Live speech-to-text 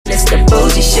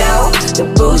bougie show,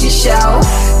 the bougie show.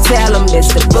 Tell them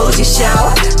it's the bougie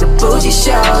show, the bougie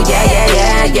show. Yeah, yeah,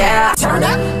 yeah, yeah. Turn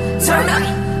up, turn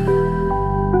up.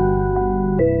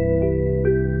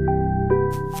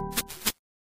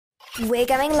 We're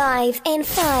going live in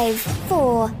 5,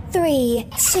 4, 3,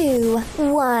 2,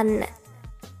 1.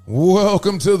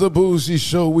 Welcome to the Bougie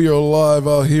Show. We are live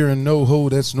out here in NoHo,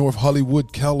 that's North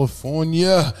Hollywood,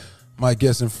 California. My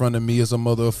guest in front of me is a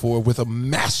mother of four with a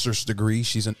master's degree.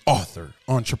 She's an author,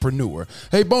 entrepreneur,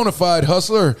 a bona fide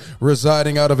hustler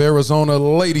residing out of Arizona.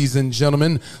 Ladies and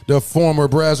gentlemen, the former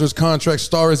Brazzers contract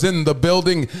star is in the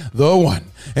building. The one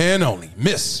and only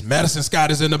Miss Madison Scott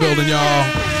is in the building, y'all.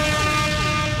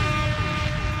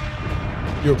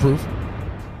 You approve?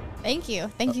 Thank you.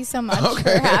 Thank you so much for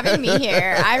having me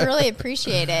here. I really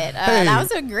appreciate it. Hey, that was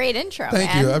a great intro,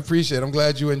 Thank you. I appreciate it. I'm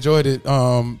glad you enjoyed it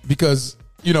because,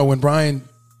 you know, when Brian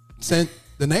sent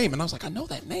the name, and I was like, I know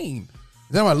that name.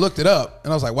 Then I looked it up,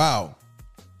 and I was like, wow,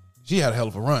 she had a hell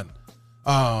of a run.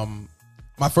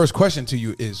 My first question to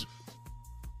you is,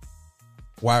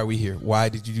 why are we here? Why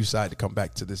did you decide to come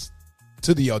back to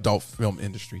the adult film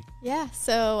industry? Yeah,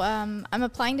 so I'm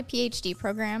applying to PhD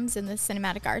programs in the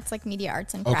cinematic arts, like media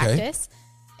arts and practice.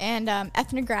 And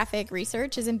ethnographic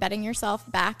research is embedding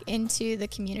yourself back into the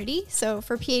community. So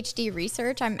for PhD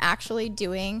research, I'm actually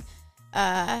doing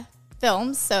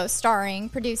films, so starring,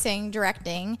 producing,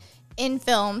 directing in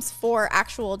films for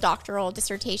actual doctoral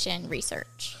dissertation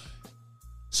research.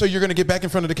 So you're going to get back in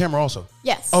front of the camera also?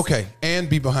 Yes. Okay, and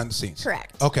be behind the scenes?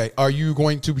 Correct. Okay, are you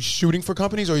going to be shooting for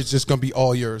companies, or is it just going to be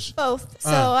all yours? Both. So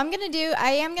I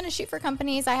am going to shoot for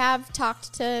companies. I have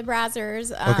talked to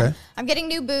Brazzers. Okay. I'm getting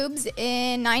new boobs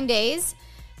in 9 days.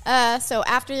 So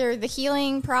after the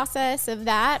healing process of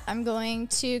that, I'm going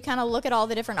to kind of look at all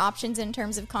the different options in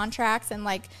terms of contracts and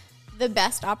like the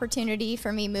best opportunity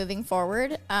for me moving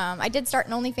forward. I did start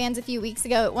an OnlyFans a few weeks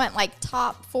ago. It went like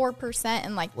top 4%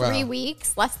 in like 3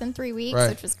 weeks, less than 3 weeks,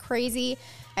 which was crazy.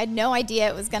 I had no idea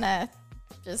it was going to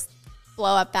just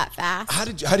blow up that fast. How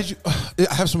did you,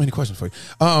 I have so many questions for you.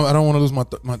 I don't want to lose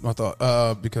my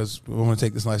thought because we want to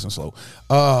take this nice and slow.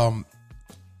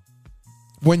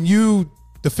 When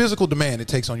the physical demand it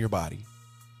takes on your body,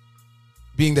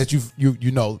 being that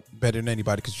you know better than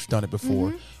anybody because you've done it before,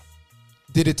 mm-hmm.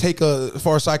 Did it take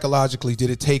psychologically, did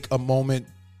it take a moment?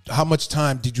 How much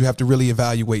time did you have to really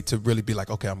evaluate to really be like,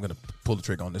 okay, I'm going to pull the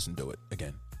trigger on this and do it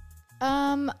again?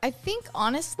 I think,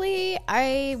 honestly,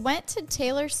 I went to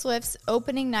Taylor Swift's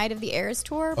opening night of the Eras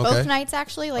Tour, both nights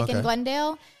actually, in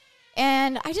Glendale.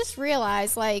 And I just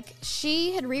realized,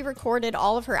 she had re-recorded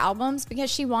all of her albums because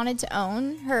she wanted to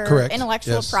own her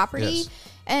intellectual property. Yes.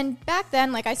 And back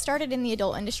then, I started in the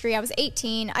adult industry. I was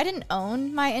 18. I didn't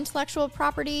own my intellectual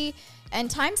property. And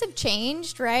times have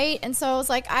changed, right? And so I was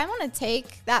like, I want to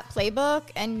take that playbook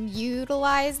and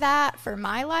utilize that for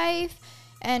my life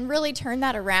and really turn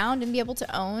that around and be able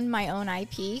to own my own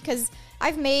IP. Because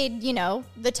I've made,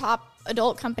 the top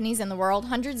adult companies in the world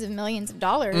hundreds of millions of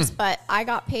dollars, but I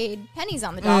got paid pennies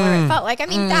on the dollar. It felt like,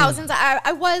 thousands.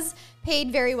 I was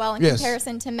paid very well in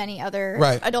comparison to many other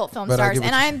adult film stars.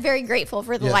 And I'm very grateful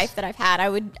for the life that I've had.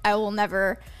 I will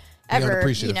never, ever,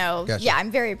 I'm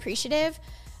very appreciative.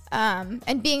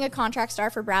 And being a contract star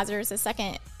for Brazzers, the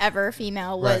second ever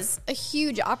female, was a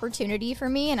huge opportunity for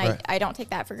me, and I don't take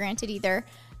that for granted either.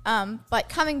 But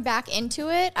coming back into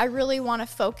it, I really want to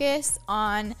focus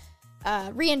on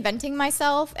reinventing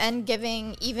myself and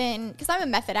giving, even because I'm a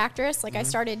method actress, I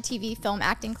started TV film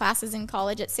acting classes in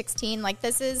college at 16.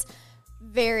 This is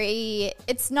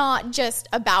it's not just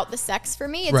about the sex for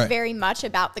me. It's very much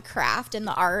about the craft and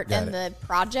the art the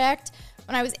project.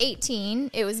 When I was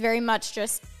 18, it was very much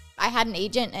just, I had an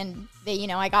agent and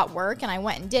I got work and I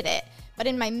went and did it. But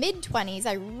in my mid-20s,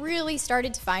 I really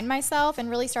started to find myself and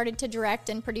really started to direct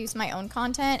and produce my own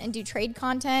content and do trade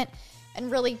content and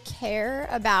really care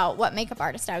about what makeup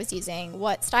artist I was using,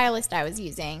 what stylist I was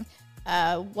using,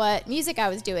 what music I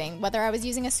was doing, whether I was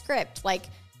using a script,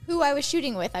 who I was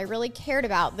shooting with. I really cared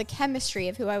about the chemistry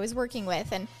of who I was working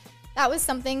with. And that was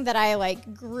something that I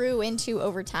grew into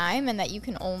over time and that you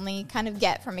can only kind of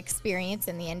get from experience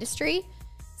in the industry.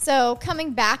 So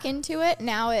coming back into it,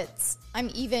 now I'm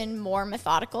even more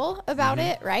methodical about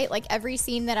it, right? Every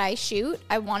scene that I shoot,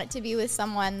 I want it to be with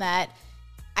someone that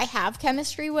I have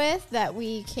chemistry with, that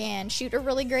we can shoot a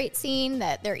really great scene,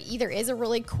 that there either is a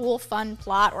really cool, fun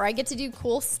plot, or I get to do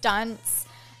cool stunts.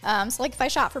 So if I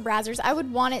shot for Brazzers, I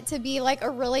would want it to be a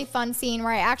really fun scene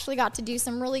where I actually got to do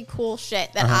some really cool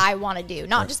shit that I want to do,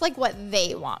 not just what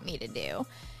they want me to do.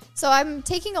 So I'm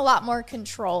taking a lot more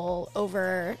control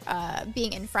over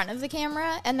being in front of the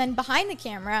camera. And then behind the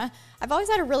camera, I've always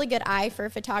had a really good eye for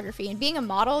photography. And being a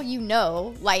model,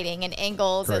 lighting and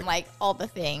angles and like all the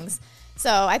things. So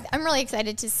I'm really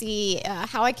excited to see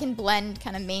how I can blend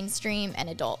kind of mainstream and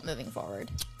adult moving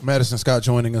forward. Madison Scott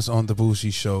joining us on the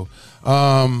Bougie Show.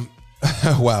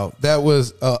 Wow, that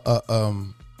was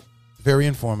very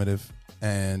informative.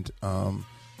 And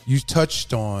you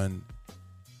touched on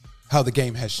how the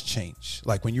game has changed.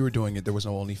 Like when you were doing it, there was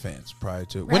no OnlyFans prior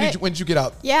to. Right. When did you get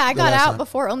out? Yeah, I got out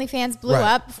before OnlyFans blew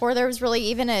up, before there was really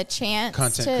even a chance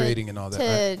content creating and all that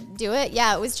to do it.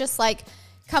 Yeah, it was just like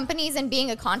companies and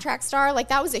being a contract star. Like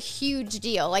that was a huge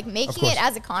deal. Like making it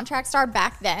as a contract star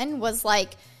back then was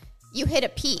like you hit a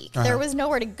peak. There was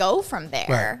nowhere to go from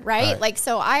there, right? Like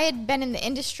so I had been in the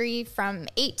industry from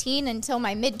 18 until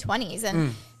my mid 20s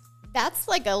and that's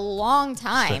like a long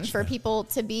time for people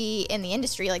to be in the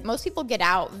industry. Like most people get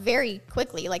out very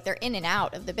quickly, like they're in and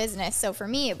out of the business. So for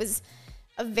me, it was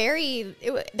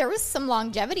there was some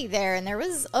longevity there and there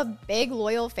was a big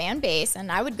loyal fan base. And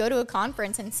I would go to a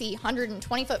conference and see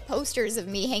 120-foot posters of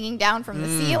me hanging down from the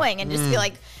ceiling and just be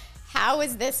like, how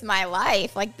is this my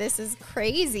life? Like, this is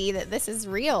crazy that this is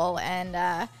real.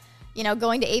 And,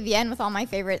 going to AVN with all my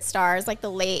favorite stars, like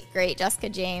the late, great Jessica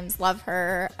James, love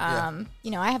her. I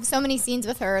have so many scenes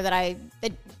with her that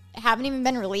haven't even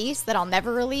been released that I'll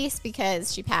never release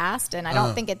because she passed, and I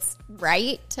don't think it's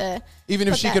right to. Even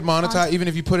if she could monetize, even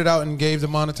if you put it out and gave the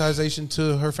monetization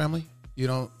to her family,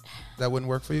 that wouldn't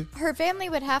work for you? Her family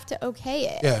would have to okay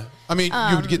it. Yeah. I mean,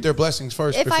 you would get their blessings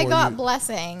first. If I got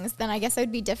blessings, then I guess it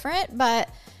would be different, but.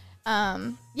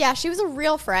 She was a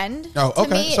real friend to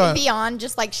me beyond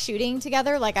just like shooting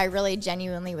together. Like I really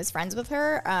genuinely was friends with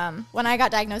her. When I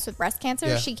got diagnosed with breast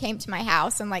cancer, she came to my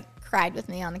house and like cried with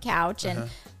me on the couch and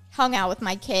hung out with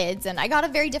my kids. And I got a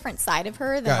very different side of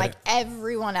her than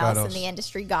everyone else in the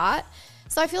industry got.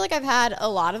 So I feel like I've had a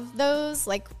lot of those,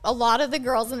 like a lot of the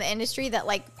girls in the industry that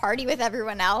like party with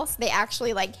everyone else. They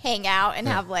actually like hang out and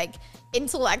have like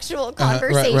intellectual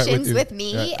conversations with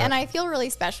me, and I feel really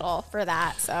special for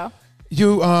that. So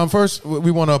you first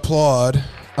we want to applaud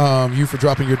you for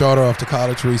dropping your daughter off to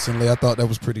college recently. I thought that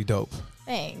was pretty dope.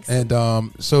 Thanks. And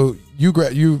so you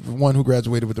one who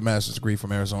graduated with a master's degree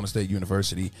from Arizona State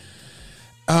University.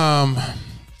 Talk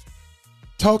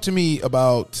to me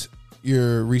about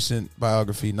your recent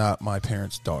biography, Not My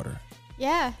Parents' Daughter.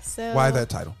 Yeah. So why that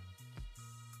title?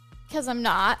 Because I'm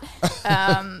not.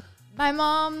 My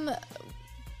mom,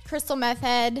 crystal meth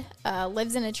head,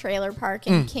 lives in a trailer park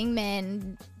in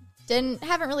Kingman.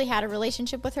 Haven't really had a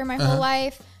relationship with her my whole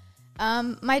life.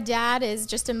 My dad is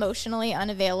just emotionally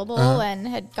unavailable and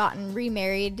had gotten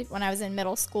remarried when I was in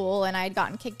middle school, and I had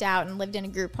gotten kicked out and lived in a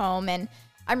group home, and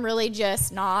I'm really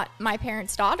just not my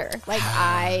parents' daughter. Like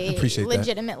I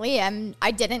legitimately am.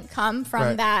 I didn't come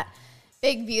from that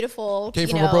big, beautiful. Came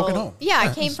from a broken home. Yeah,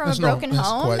 I came from a broken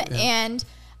home, and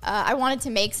I wanted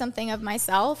to make something of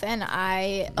myself, and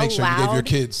I Make sure you gave your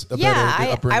kids a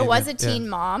better upbringing. I was a teen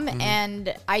mom,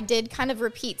 and I did kind of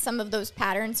repeat some of those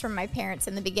patterns from my parents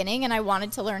in the beginning, and I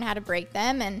wanted to learn how to break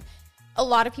them. And a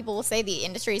lot of people will say the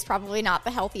industry is probably not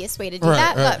the healthiest way to do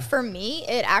that, but for me,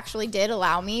 it actually did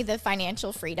allow me the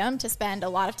financial freedom to spend a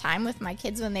lot of time with my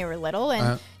kids when they were little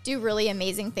and do really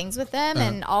amazing things with them.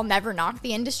 And I'll never knock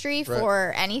the industry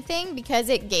for anything because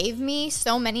it gave me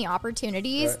so many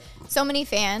opportunities, so many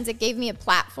fans. It gave me a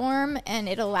platform, and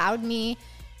it allowed me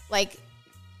like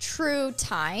true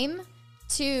time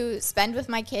to spend with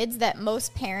my kids that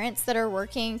most parents that are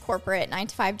working corporate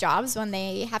 9-to-5 jobs, when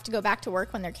they have to go back to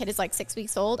work when their kid is like 6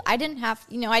 weeks old, I didn't have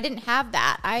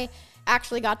that. I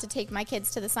actually got to take my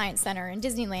kids to the Science Center and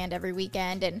Disneyland every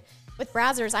weekend. And with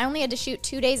Brazzers, I only had to shoot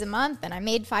 2 days a month, and I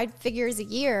made 5 figures a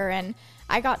year, and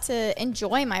I got to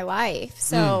enjoy my life.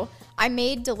 So I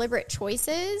made deliberate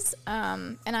choices,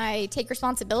 and I take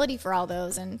responsibility for all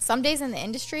those. And some days in the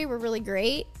industry were really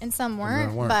great and some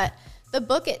weren't. But the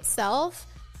book itself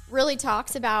really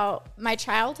talks about my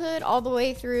childhood all the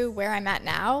way through where I'm at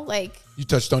now. Like, you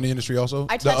touched on the industry also?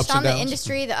 I touched on the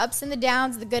industry, the ups and the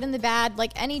downs, the good and the bad.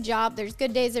 Like any job, there's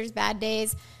good days, there's bad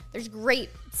days. There's great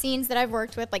scenes that I've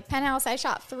worked with. Like Penthouse, I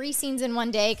shot 3 scenes in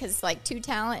one day because like 2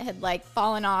 talent had like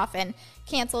fallen off and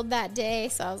canceled that day.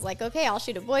 So I was like, okay, I'll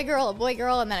shoot a boy, girl,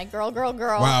 and then a girl.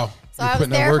 Wow. So I was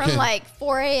there from like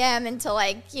 4 a.m. until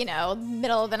like,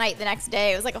 middle of the night the next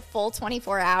day. It was like a full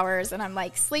 24 hours. And I'm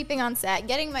like sleeping on set,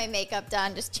 getting my makeup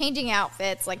done, just changing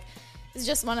outfits. Like it's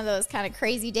just one of those kind of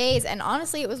crazy days. And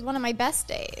honestly, it was one of my best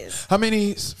days. How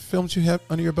many films you have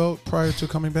under your belt prior to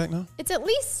coming back now? It's at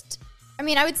least,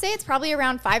 I would say it's probably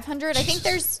around 500. I think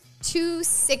there's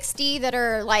 260 that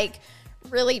are like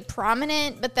really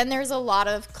prominent, but then there's a lot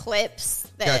of clips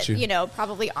that,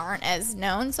 probably aren't as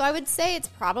known. So I would say it's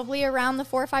probably around the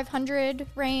 400 or 500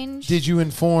 range. Did you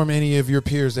inform any of your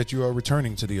peers that you are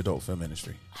returning to the adult film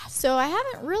industry? So I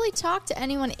haven't really talked to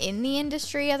anyone in the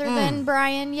industry other than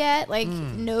Brian yet,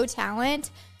 no talent.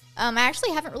 I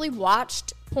actually haven't really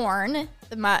watched porn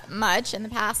much in the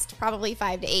past probably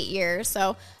 5 to 8 years,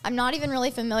 so I'm not even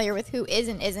really familiar with who is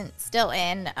and isn't still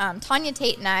in. Tanya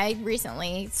Tate and I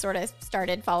recently sort of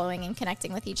started following and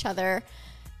connecting with each other.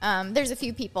 There's a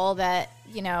few people that,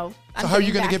 I'm so how are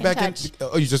you going to get back in?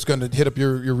 Are you just going to hit up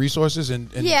your resources?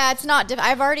 And yeah, it's not,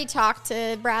 I've already talked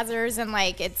to Brazzers and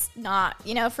it's not,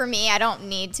 for me, I don't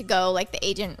need to go the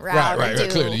agent route. Right.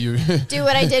 Clearly you do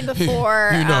what I did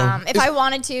before. If I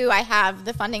wanted to, I have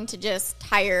the funding to just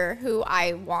hire who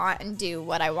I want and do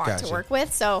what I want to work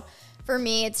with. So for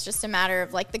me, it's just a matter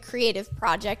of the creative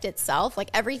project itself.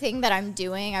 Everything that I'm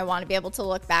doing, I want to be able to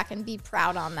look back and be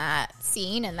proud on that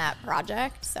scene and that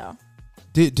project. So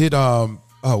I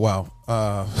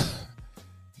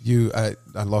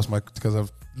lost because I'm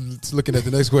looking at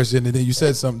the next question, and then you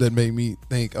said something that made me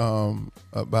think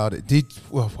about it.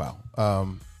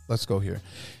 Let's go here.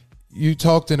 You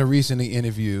talked in a recent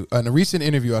interview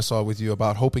I saw with you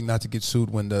about hoping not to get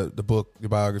sued when the book, your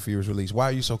biography, was released. Why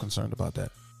are you so concerned about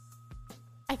that?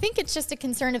 I think it's just a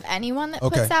concern of anyone that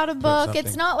puts out a book.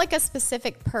 It's not a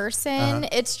specific person.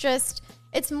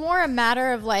 It's more a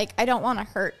matter of I don't want to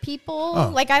hurt people.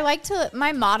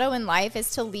 My motto in life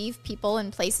is to leave people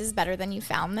in places better than you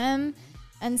found them.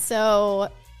 And so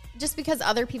just because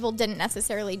other people didn't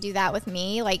necessarily do that with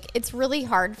me, it's really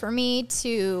hard for me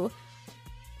to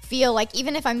feel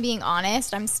even if I'm being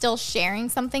honest, I'm still sharing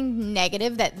something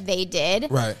negative that they did.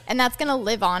 Right. And that's going to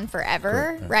live on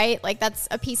forever, right? That's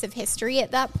a piece of history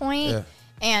at that point. Yeah.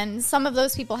 And some of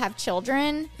those people have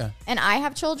children, and I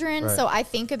have children. Right. So I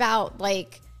think about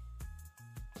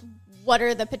what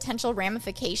are the potential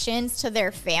ramifications to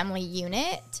their family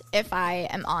unit if I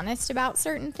am honest about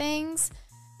certain things.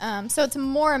 So it's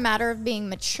more a matter of being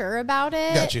mature about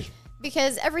it. Gotcha.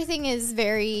 Because everything is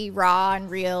very raw and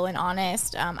real and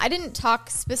honest. I didn't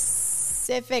talk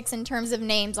specifics in terms of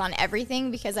names on everything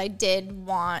because I did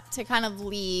want to kind of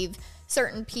leave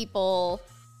certain people.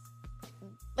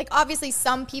 Obviously,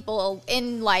 some people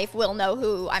in life will know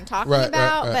who I'm talking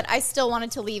about, but I still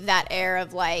wanted to leave that air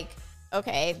of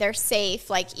okay, they're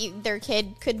safe. Their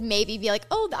kid could maybe be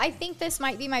oh, I think this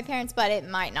might be my parents, but it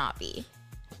might not be.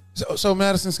 So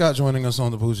Madison Scott joining us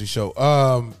on the Bougie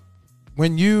Show.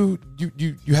 When you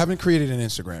haven't created an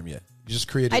Instagram yet. You just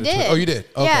created a Twitter. Oh, you did?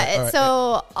 Okay. Yeah.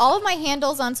 So all of my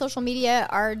handles on social media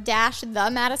are --the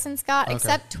Madison Scott,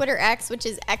 except Twitter X, which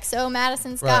is XO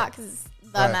Madison Scott, because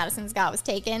Madison Scott was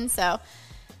taken. So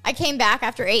I came back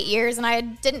after 8 years, and I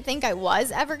didn't think I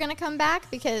was ever going to come back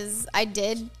because I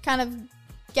did kind of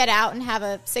get out and have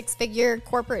a 6-figure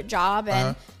corporate job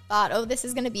and thought, oh, this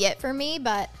is going to be it for me.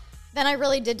 But then I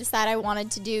really did decide I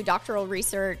wanted to do doctoral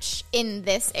research in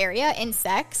this area, in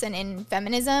sex and in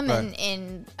feminism and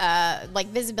in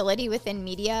visibility within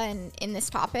media and in this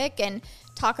topic, and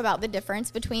talk about the difference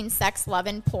between sex, love,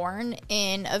 and porn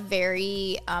in a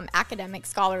very academic,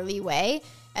 scholarly way.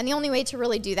 And the only way to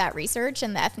really do that research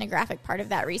and the ethnographic part of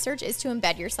that research is to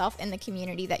embed yourself in the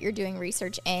community that you're doing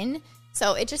research in.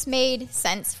 So it just made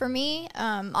sense for me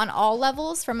on all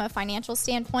levels, from a financial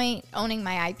standpoint, owning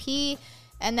my IP,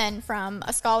 and then from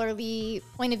a scholarly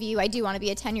point of view, I do want to be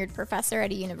a tenured professor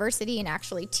at a university and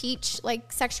actually teach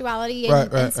sexuality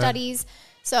and studies.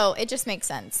 So it just makes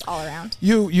sense all around.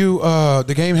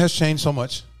 The game has changed so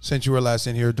much since you were last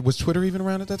in here. Was Twitter even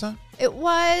around at that time? It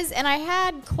was, and I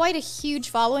had quite a huge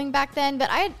following back then,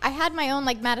 but I had my own,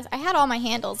 I had all my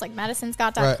handles,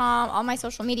 madisonscott.com, all my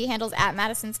social media handles at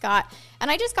Madison Scott,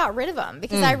 and I just got rid of them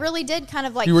because I really did kind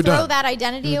of throw that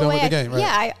identity away. Done with the game,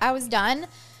 right? I was done.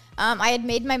 I had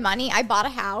made my money. I bought a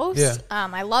house. Yeah.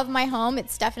 I love my home.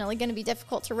 It's definitely going to be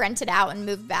difficult to rent it out and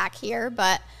move back here.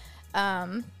 But,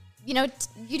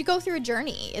 you go through a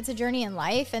journey. It's a journey in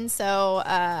life. And so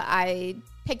I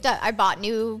bought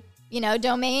new,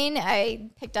 domain.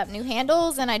 I picked up new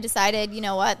handles, and I decided, you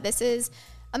know what, this is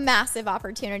a massive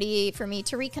opportunity for me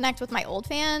to reconnect with my old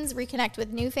fans, reconnect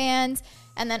with new fans,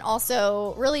 and then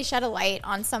also really shed a light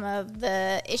on some of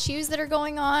the issues that are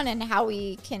going on and how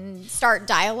we can start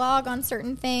dialogue on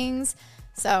certain things.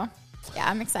 So, yeah,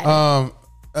 I'm excited.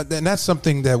 And that's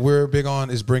something that we're big on,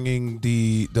 is bringing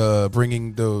the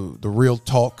real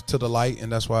talk to the light.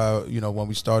 And that's why, when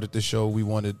we started the show, we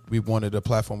wanted a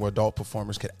platform where adult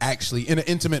performers could actually, in an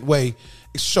intimate way,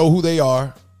 show who they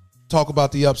are talk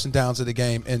about the ups and downs of the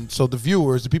game, and so the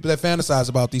viewers, the people that fantasize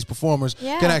about these performers,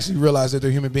 can actually realize that they're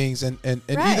human beings and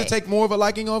either take more of a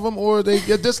liking of them or they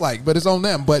get disliked, but it's on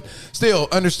them. But still,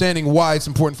 understanding why it's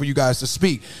important for you guys to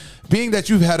speak. Being that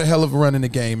you've had a hell of a run in the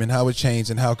game and how it changed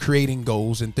and how creating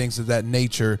goals and things of that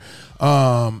nature,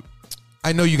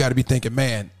 I know you got to be thinking,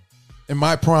 man, in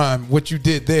my prime, what you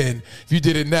did then, if you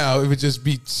did it now, it would just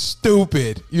be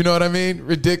stupid. You know what I mean?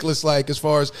 Ridiculous, like, as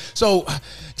far as... So,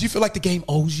 do you feel like the game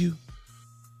owes you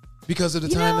because of the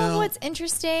time now? You know what's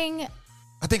interesting?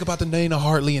 I think about the Nana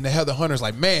Hartley and the Heather Hunters.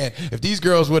 Like, man, if these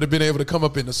girls would have been able to come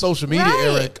up in the social media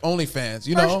era, OnlyFans,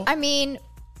 you know? I mean...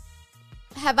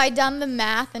 Have I done the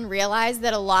math and realized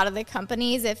that a lot of the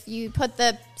companies, if you put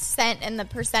the cent and the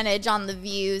percentage on the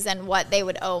views and what they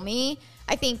would owe me,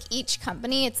 I think each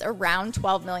company, it's around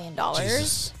 $12 million.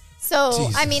 Jesus. So,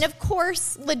 I mean, of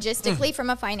course, logistically, from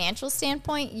a financial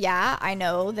standpoint, I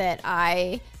know that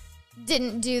I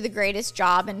didn't do the greatest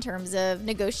job in terms of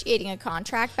negotiating a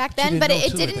contract back then, but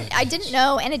I didn't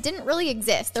know, and it didn't really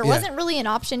exist. There wasn't really an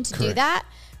option to do that.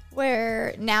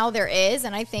 Where now there is,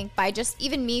 and I think by just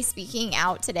even me speaking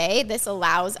out today, this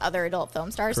allows other adult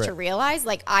film stars to realize,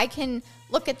 like, I can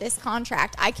look at this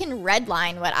contract, I can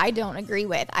redline what I don't agree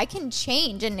with, I can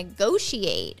change and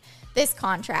negotiate this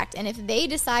contract, and if they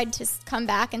decide to come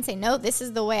back and say, no, this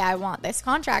is the way I want this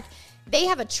contract, they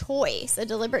have a choice, a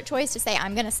deliberate choice to say,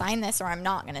 I'm going to sign this or I'm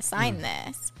not going to sign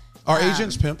this. Are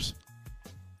agents pimps?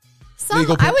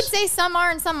 Some, I would say some are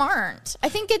and some aren't. I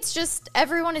think it's just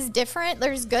everyone is different.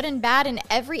 There's good and bad in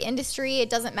every industry. It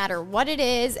doesn't matter what it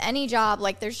is, any job.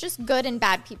 Like, there's just good and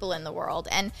bad people in the world.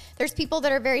 And there's people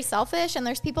that are very selfish, and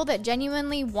there's people that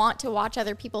genuinely want to watch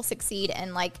other people succeed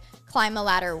and, like, climb a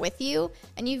ladder with you.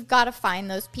 And you've got to find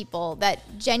those people that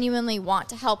genuinely want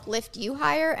to help lift you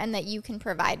higher and that you can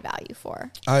provide value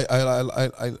for.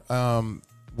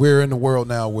 We're in a world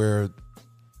now where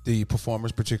the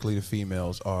performers, particularly the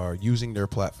females, are using their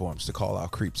platforms to call out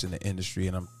creeps in the industry,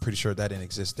 and I'm pretty sure that didn't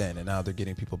exist then, and now they're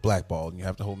getting people blackballed, and you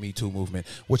have the whole Me Too movement.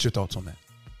 What's your thoughts on that?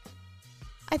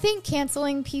 I think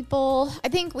canceling people, I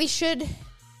think we should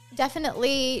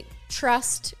definitely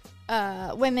trust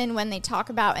women when they talk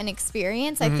about an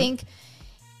experience. I think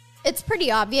it's pretty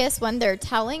obvious when they're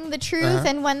telling the truth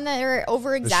and when they're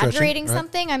over-exaggerating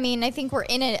something. I mean, I think we're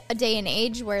in a day and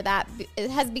age where that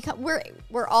it has become,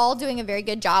 we're all doing a very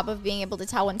good job of being able to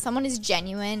tell when someone is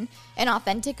genuine and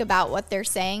authentic about what they're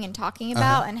saying and talking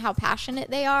about and how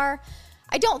passionate they are.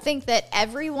 I don't think that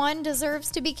everyone deserves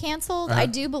to be canceled. I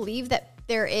do believe that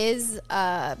there is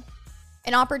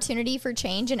an opportunity for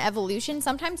change and evolution.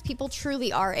 Sometimes people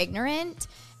truly are ignorant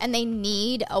and they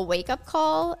need a wake-up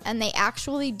call, and they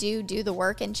actually do the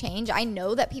work and change. I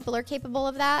know that people are capable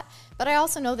of that, but I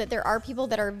also know that there are people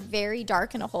that are very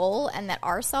dark in a hole and that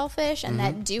are selfish and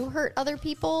that do hurt other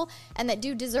people and that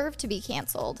do deserve to be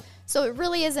canceled. So it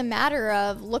really is a matter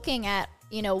of looking at,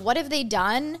 you know, what have they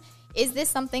done? Is this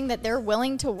something that they're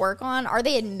willing to work on? Are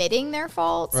they admitting their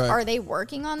faults? Are they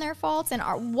working on their faults?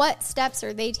 And what steps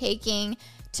are they taking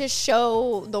to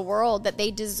show the world that they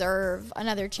deserve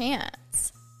another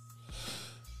chance?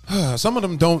 Some of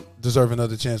them don't deserve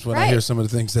another chance when I hear some of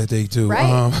the things that they do.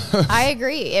 I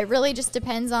agree. It really just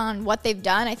depends on what they've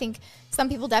done. I think some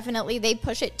people definitely, they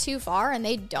push it too far and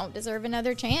they don't deserve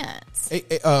another chance.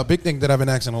 A big thing that I've been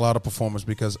asking a lot of performers,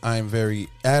 because I'm very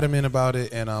adamant about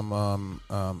it and I'm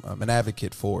an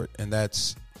advocate for it, and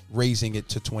that's raising it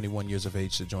to 21 years of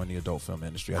age to join the adult film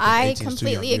industry. I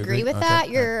completely agree with that.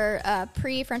 Your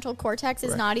prefrontal cortex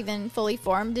is not even fully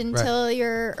formed until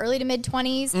your early to mid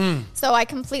 20s. So I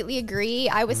completely agree.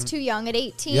 I was too young at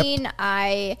 18.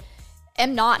 I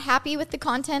am not happy with the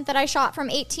content that I shot from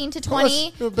 18 to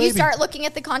 20. You start looking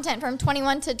at the content from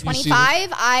 21 to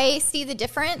 25. I see the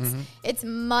difference. It's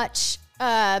much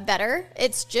better.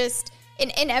 It's just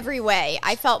in every way.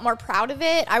 I felt more proud of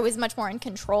it. I was much more in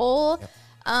control.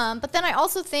 But then I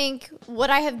also think,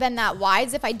 would I have been that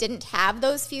wise if I didn't have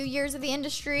those few years of the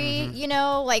industry? You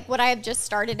know, like, would I have just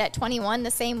started at 21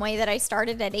 the same way that I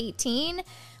started at 18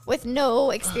 with no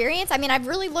experience? I mean, I've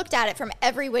really looked at it from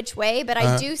every which way, but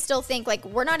I do still think, like,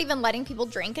 we're not even letting people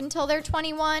drink until they're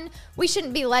 21. We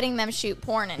shouldn't be letting them shoot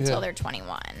porn until they're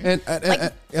 21. And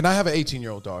I have an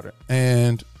 18-year-old daughter,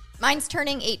 and mine's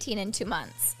turning 18 in 2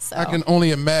 months. So I can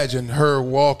only imagine her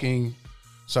walking.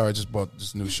 Sorry, I just bought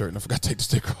this new shirt and I forgot to take the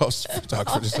sticker off.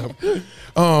 Photographer just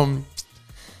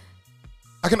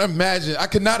I can imagine. I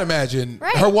could not imagine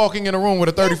Right. her walking in a room with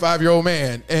a 35-year-old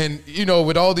man, and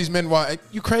with all these men. Why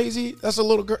you crazy? That's a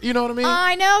little girl. You know what I mean?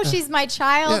 I know. She's my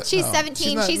child. Yeah, she's no,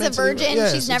 17. she's She's not a virgin.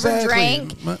 mentally- She's yes, never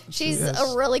exactly. drank. She's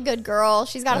a really good girl.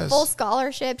 She's got a full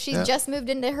scholarship. She's just moved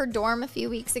into her dorm a few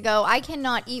weeks ago. I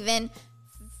cannot even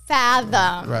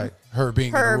fathom her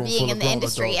being in the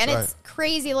industry. Adults, and it's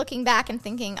crazy looking back and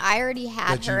thinking I already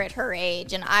had her at her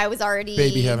age, and I was already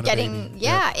getting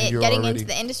into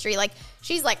the industry. Like,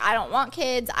 she's like, I don't want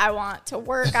kids. I want to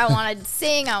work. I want to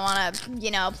sing. I want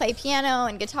to, play piano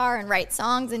and guitar and write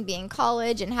songs and be in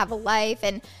college and have a life.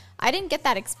 And I didn't get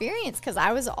that experience because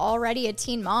I was already a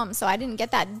teen mom. So I didn't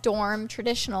get that dorm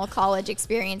traditional college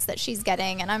experience that she's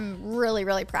getting. And I'm really,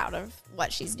 really proud of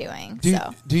what she's doing.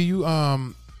 Do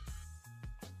you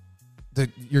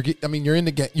you're in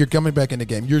the game. You're coming back in the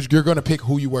game. You're going to pick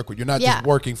who you work with. You're not just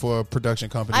working for a production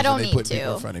company. I don't and they need put to.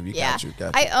 people in front of you. Yeah. Got you.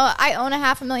 I own a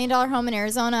 $500,000 home in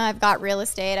Arizona. I've got real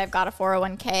estate. I've got a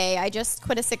 401k. I just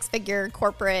quit a 6-figure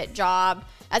corporate job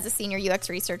as a senior UX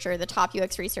researcher, the top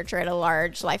UX researcher at a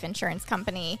large life insurance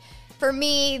company. For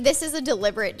me, this is a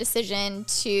deliberate decision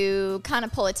to kind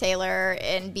of pull a Taylor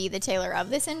and be the Taylor of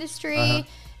this industry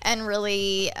and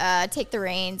really take the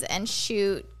reins and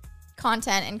shoot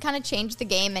content and kind of change the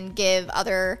game and give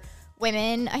other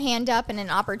women a hand up and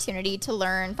an opportunity to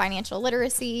learn financial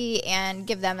literacy and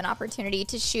give them an opportunity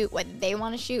to shoot what they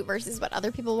want to shoot versus what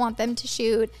other people want them to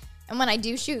shoot. And when I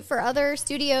do shoot for other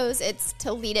studios, it's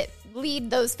to lead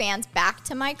those fans back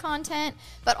to my content,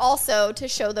 but also to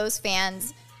show those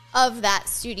fans of that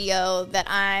studio that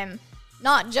I'm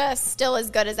not just still as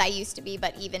good as I used to be,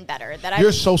 but even better.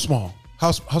 You're so small.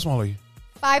 How small are you?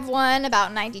 5'1",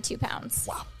 about 92 pounds.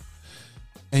 Wow.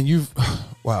 And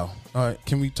wow. All right.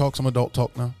 Can we talk some adult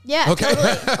talk now? Yeah. Okay.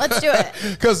 Totally. Let's do it.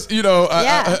 Because,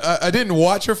 I didn't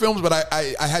watch her films, but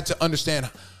I had to understand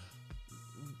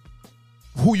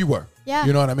who you were. Yeah.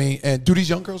 You know what I mean? And do these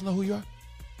young girls know who you are?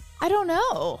 I don't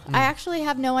know. I actually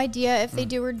have no idea if they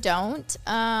do or don't.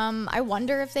 I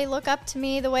wonder if they look up to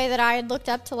me the way that I had looked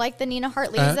up to, like, the Nina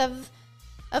Hartleys of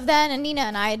then. And Nina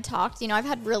and I had talked. I've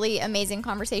had really amazing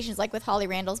conversations, like with Holly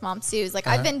Randall's mom, Suze. Like,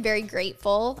 I've been very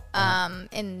grateful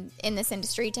in this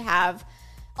industry to have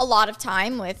a lot of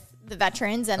time with the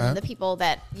veterans and the people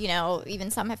that,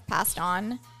 even some have passed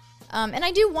on. And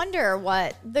I do wonder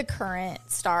what the current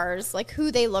stars, like who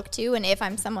they look to and if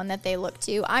I'm someone that they look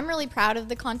to. I'm really proud of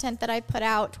the content that I put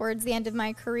out towards the end of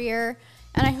my career.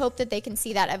 And I hope that they can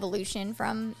see that evolution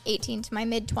from 18 to my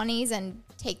mid-20s and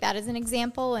take that as an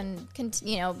example. And,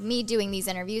 me doing these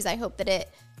interviews, I hope that it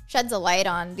sheds a light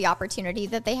on the opportunity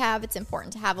that they have. It's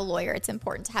important to have a lawyer. It's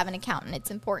important to have an accountant. It's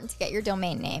important to get your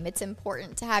domain name. It's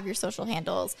important to have your social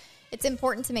handles. It's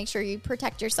important to make sure you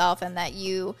protect yourself and that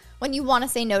when you want to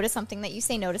say no to something, that you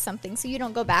say no to something so you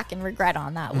don't go back and regret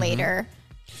on that later.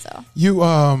 So you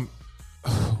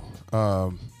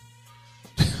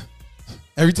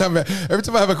every time I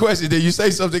have a question, then you say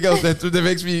something else that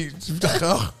makes me.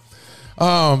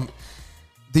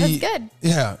 That's good.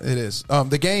 Yeah, it is.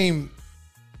 The game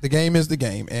is the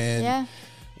game, and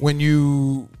when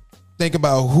you think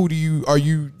about do you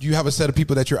have a set of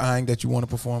people that you're eyeing that you want to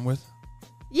perform with?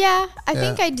 Yeah, I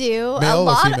think I do. Male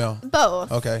or female?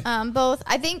 Both. Okay. Both.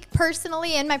 I think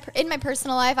personally, in my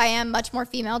personal life, I am much more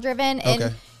female driven.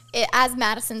 And as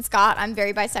Madison Scott, I'm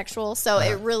very bisexual, so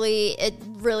it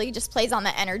really just plays on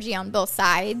the energy on both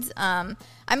sides. I'm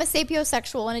a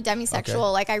sapiosexual and a demisexual.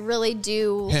 Okay. Like, I really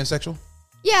do. Pansexual?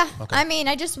 Yeah. Okay. I mean,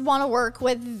 I just want to work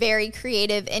with very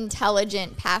creative,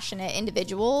 intelligent, passionate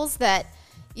individuals that,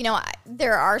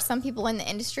 there are some people in the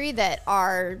industry that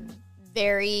are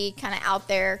very kind of out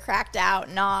there, cracked out,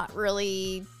 not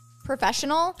really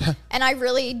professional. And I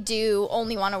really do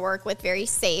only want to work with very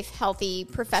safe, healthy,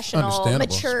 professional,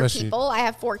 mature people. I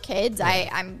have 4 kids. Yeah.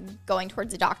 I'm going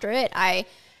towards a doctorate.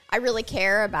 I really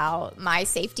care about my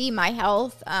safety, my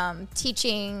health,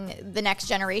 teaching the next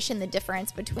generation the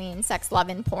difference between sex, love,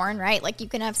 and porn, right? Like, you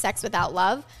can have sex without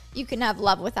love. You can have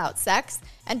love without sex.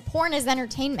 And porn is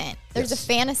entertainment. There's a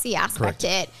fantasy aspect to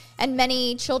it. And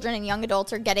many children and young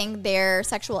adults are getting their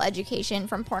sexual education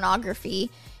from pornography.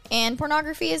 And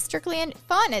pornography is strictly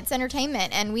fun. It's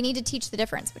entertainment. And we need to teach the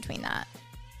difference between that.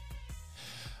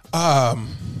 I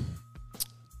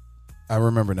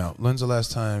remember now. When's the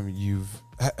last time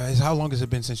how long has it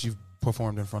been since you've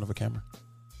performed in front of a camera?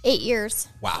 8 years.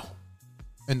 Wow.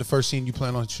 And the first scene you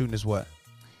plan on shooting is what?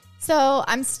 So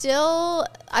I'm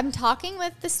talking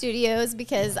with the studios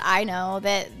because I know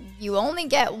that you only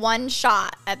get one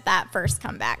shot at that first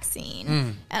comeback scene.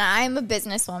 And I'm a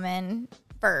businesswoman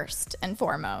first and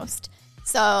foremost.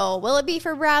 So will it be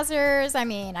for Brazzers? I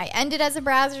mean, I ended as a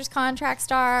Brazzers contract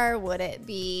star. Would it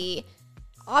be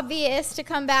obvious to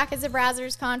come back as a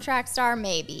Brazzers contract star?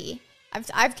 Maybe.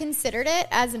 I've considered it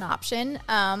as an option,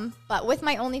 but with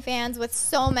my OnlyFans, with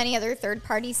so many other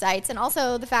third-party sites, and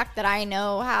also the fact that I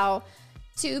know how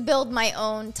to build my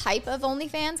own type of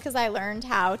OnlyFans because I learned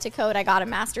how to code. I got a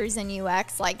master's in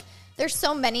UX. Like, there's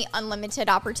so many unlimited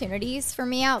opportunities for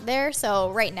me out there.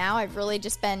 So right now, I've really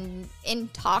just been in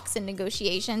talks and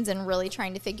negotiations and really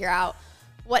trying to figure out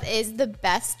what is the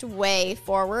best way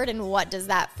forward and what does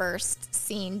that first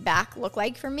scene back look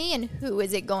like for me and who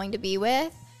is it going to be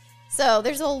with. So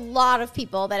there's a lot of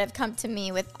people that have come to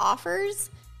me with offers,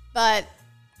 but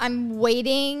I'm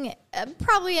waiting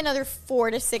probably another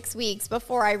 4 to 6 weeks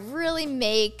before I really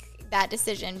make that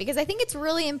decision, because I think it's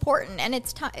really important, and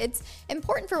it's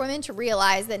important for women to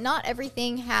realize that not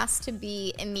everything has to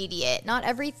be immediate. Not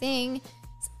everything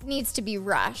needs to be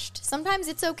rushed. Sometimes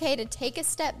it's okay to take a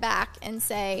step back and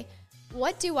say,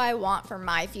 what do I want for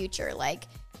my future? Like,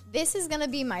 this is going to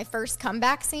be my first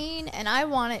comeback scene, and I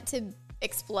want it to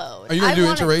explode. Are you going to do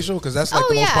interracial? Because that's like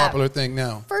the most popular thing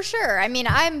now. For sure. I mean,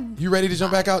 You ready to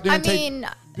jump back out there and take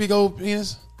big old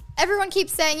penis? Everyone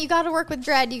keeps saying, you got to work with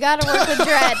Dread. You got to work with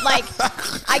Dread. Like,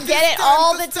 I get it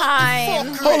all the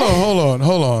time.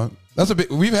 Hold on.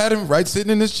 We've had him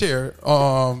sitting in this chair.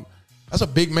 That's a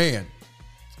big man.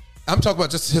 I'm talking about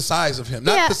just his size of him,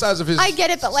 not the size of his. I get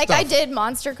it, but like, stuff. I did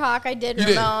Monster Cock, I did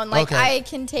Ramon. Like, okay. I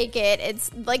can take it.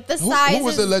 It's like the size. Who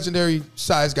was the legendary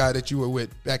size guy that you were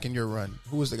with back in your run?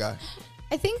 Who was the guy?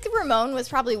 I think Ramon was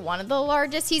probably one of the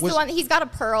largest. He's the one. He's got a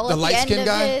pearl at the end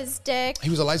of his dick. He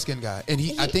was a light skinned guy, and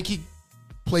I think he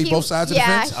played both sides of the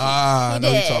fence. I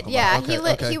know you're talking about.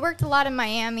 Okay, he worked a lot in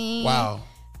Miami. Wow.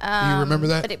 Do you remember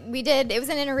that? But it was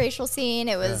an interracial scene.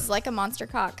 It was like a Monster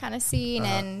Cock kind of scene,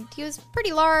 and he was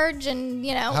pretty large and,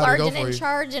 large and in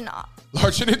charge.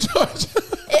 Large and in charge?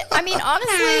 I mean,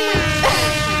 honestly.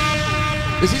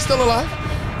 Is he still alive?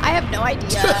 I have no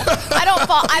idea.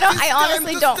 I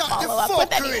honestly don't follow up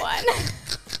with anyone.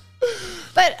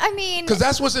 But I mean, because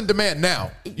that's what's in demand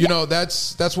now.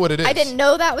 That's what it is. I didn't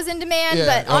know that was in demand,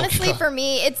 but honestly, for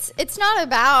me, it's not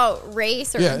about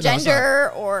race or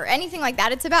gender or anything like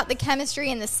that. It's about the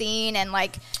chemistry in the scene and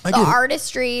like the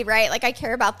artistry, right? Like, I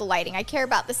care about the lighting, I care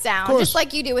about the sound, just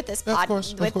like you do with this pod.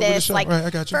 With this, like, I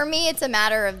got you. For me, it's a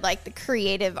matter of like the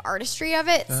creative artistry of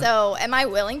it. So, am I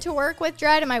willing to work with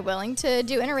Dread? Am I willing to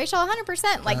do interracial?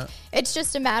 100%. Like, it's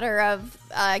just a matter of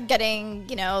getting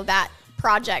that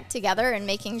project together and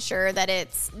making sure that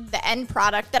it's the end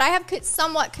product that I have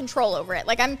somewhat control over it.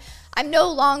 Like, I'm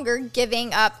no longer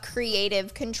giving up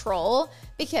creative control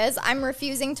because I'm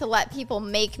refusing to let people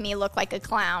make me look like a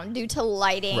clown due to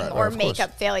lighting or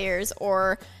makeup failures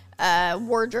or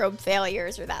wardrobe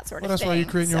failures or that sort of thing. That's why you're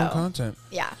creating your own content.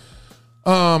 Yeah.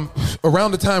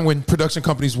 Around the time when production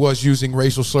companies was using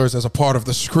racial slurs as a part of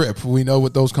the script, we know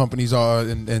what those companies are,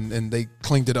 and they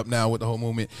cleaned it up now with the whole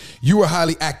movement. You were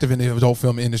highly active in the adult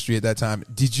film industry at that time.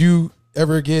 Did you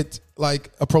ever get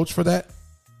approached for that?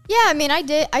 Yeah, I mean, I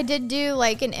did do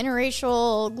like an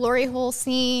interracial glory hole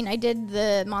scene. I did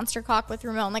the Monster Cock with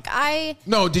Ramon.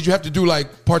 No, did you have to do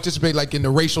participate in the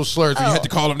racial slurs where you had to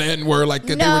call them the N-word they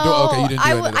were doing? Okay, you didn't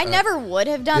do it. I never would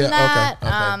have done that.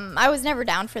 Okay. I was never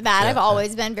down for that. I've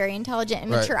always been very intelligent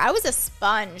and mature. I was a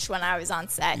sponge when I was on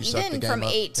set, even from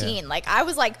 18. Like, I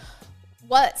was like,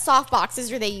 what soft boxes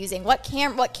are they using? What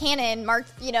Canon Mark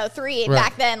 3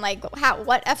 back then? Like,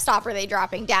 what f-stop are they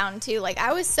dropping down to? Like,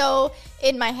 I was so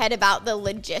in my head about the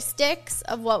logistics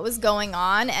of what was going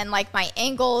on and like my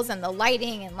angles and the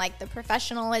lighting and like the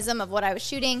professionalism of what I was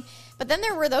shooting. But then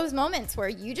there were those moments where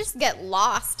you just get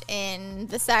lost in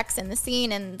the sex and the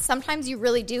scene, and sometimes you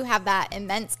really do have that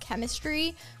immense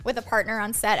chemistry with a partner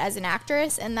on set as an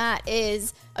actress, and that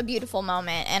is a beautiful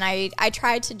moment. And I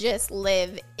tried to just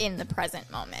live in the present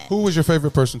moment. Who was your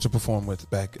favorite person to perform with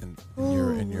back in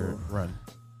your run?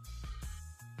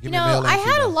 I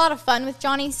had a lot of fun with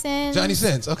Johnny Sins. Johnny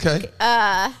Sins, okay.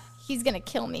 He's going to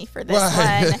kill me for this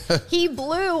one. He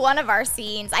blew one of our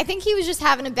scenes. I think he was just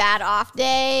having a bad off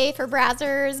day for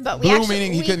Brazzers. But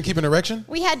meaning he couldn't keep an erection?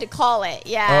 We had to call it,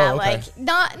 yeah. Oh, okay. Like,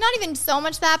 not even so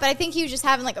much that, but I think he was just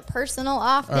having like a personal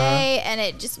off day. And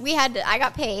I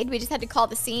got paid. We just had to call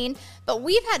the scene. But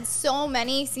we've had so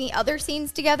many other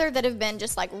scenes together that have been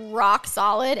just like rock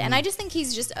solid. And I just think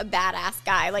he's just a badass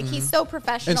guy. Like, he's so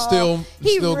professional. And still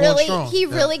going strong. He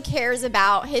really cares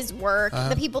about his work,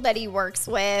 the people that he works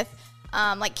with.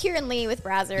 Like Kieran Lee with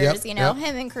Brazzers,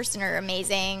 him and Kirsten are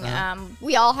amazing.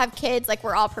 We all have kids. Like,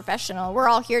 we're all professional. We're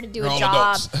all here to do a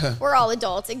job. We're all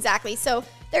adults. Exactly. So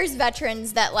there's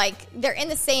veterans that like they're in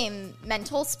the same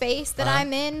mental space that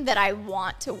I'm in that I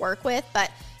want to work with. But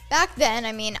back then,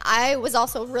 I mean, I was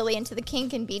also really into the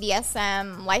kink and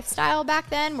BDSM lifestyle back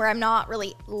then, where I'm not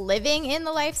really living in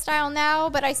the lifestyle now,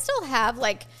 but I still have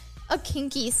like a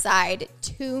kinky side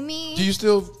to me.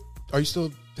 Are you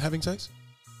still having sex?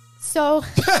 So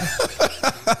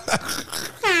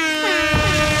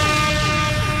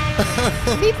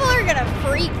people are going to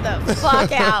freak the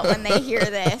fuck out when they hear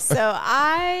this. So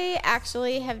I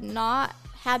actually have not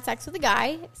had sex with a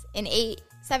guy in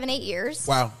 7, 8 years.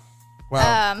 Wow.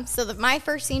 So my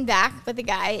first scene back with the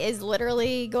guy is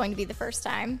literally going to be the first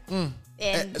time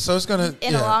so it's gonna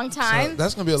in a long time. So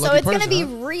that's gonna be a lucky person. So it's gonna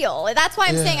be real. That's why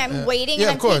I'm saying I'm waiting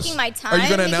and I'm taking my time. Are you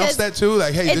gonna announce that too?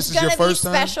 Like, hey, this is your first time. It's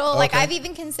gonna be special. Okay. Like I've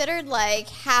even considered like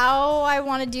how I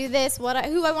want to do this, who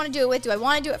I want to do it with. Do I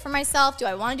want to do it for myself? Do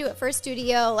I want to do it for a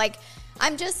studio? Like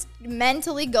I'm just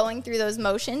mentally going through those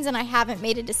motions, and I haven't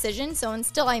made a decision. So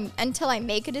until I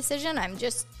make a decision, I'm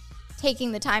just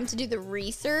taking the time to do the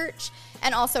research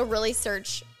and also really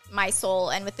search my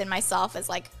soul and within myself as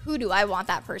like, who do I want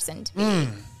that person to be?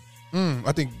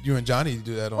 I think you and Johnny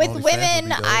do that on with OnlyFans.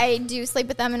 Women. I do sleep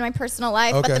with them in my personal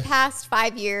life, but the past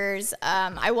 5 years,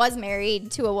 I was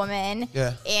married to a woman.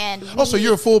 Yeah, and so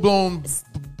you're a full blown.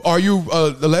 Are you?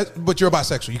 But you're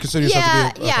bisexual. You consider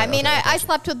yourself to be? I mean, I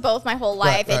slept with both my whole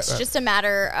life. It's just a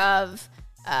matter of.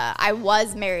 I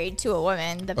was married to a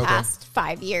woman the past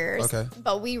 5 years,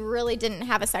 but we really didn't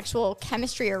have a sexual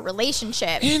chemistry or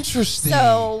relationship. Interesting.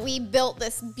 So we built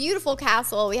this beautiful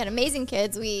castle. We had amazing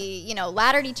kids. We,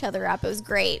 laddered each other up. It was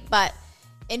great. But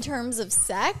in terms of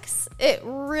sex, it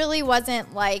really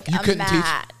wasn't like a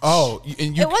match.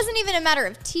 It wasn't even a matter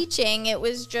of teaching. It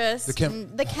was just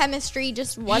the chemistry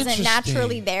just wasn't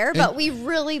naturally there. But we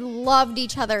really loved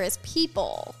each other as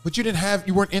people. But you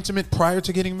weren't intimate prior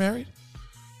to getting married?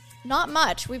 Not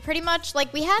much. We pretty much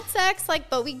we had sex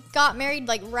but we got married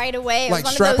right away. It was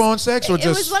one strap-on sex or just it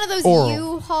was one of those oral?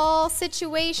 U-Haul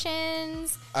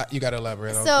situations. You got to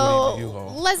elaborate on what do you mean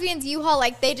U-Haul? Lesbians U-Haul,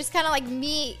 they just kind of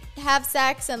meet, have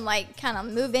sex, and kind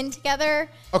of move in together.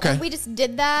 Okay. And we just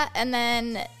did that, and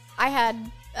then I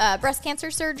had breast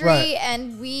cancer surgery,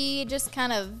 and we just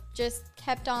kind of just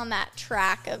kept on that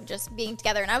track of just being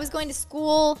together. And I was going to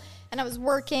school, and I was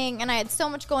working, and I had so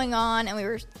much going on, and we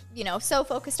were, so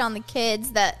focused on the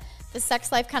kids that the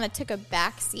sex life kind of took a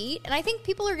back seat. And I think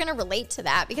people are going to relate to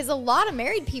that because a lot of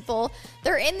married people,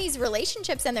 they're in these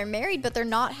relationships and they're married, but they're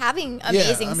not having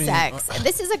amazing sex.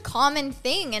 This is a common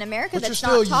thing in America that's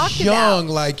not talked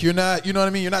about. You're not, you know what I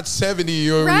mean? You're not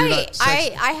 70 or right. You're not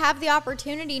 60. I have the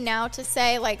opportunity now to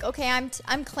say okay,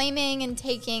 I'm claiming and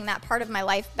taking that part of my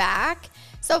life back.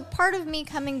 So part of me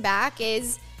coming back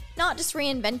is not just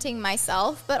reinventing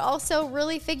myself, but also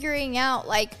really figuring out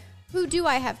who do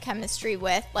I have chemistry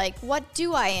with? What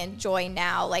do I enjoy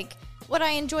now? What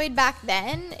I enjoyed back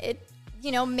then, it,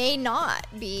 may not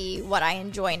be what I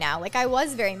enjoy now. I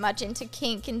was very much into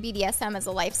kink and BDSM as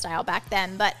a lifestyle back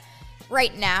then, but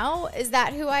right now, is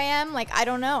that who I am? I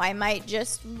don't know. I might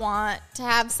just want to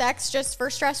have sex just for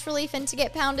stress relief and to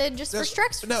get pounded just for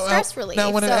stress relief.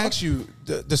 Now, when I ask you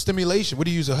the stimulation, what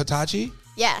do you use, a Hitachi?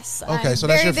 Yes. Okay, I'm so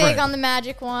that's your friend. very big on the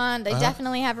magic wand. I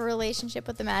definitely have a relationship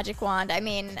with the magic wand. I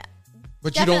mean,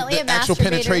 but you don't, the actual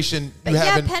penetration, you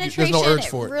haven't, penetration, there's no urge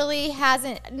for it. It really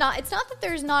hasn't, it's not that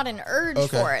there's not an urge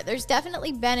for it. There's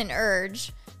definitely been an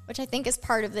urge, which I think is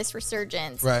part of this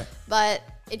resurgence. Right. But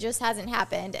it just hasn't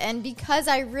happened. And because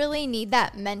I really need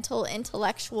that mental,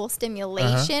 intellectual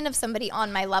stimulation of somebody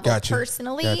on my level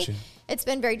personally, it's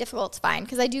been very difficult to find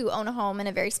because I do own a home in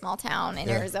a very small town in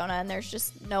Arizona, and there's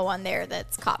just no one there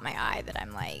that's caught my eye that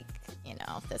I'm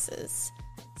this is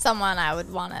someone I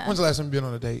would want to. When's the last time you've been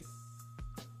on a date?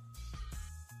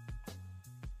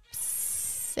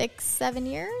 6, 7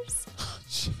 years. Oh,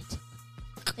 shit.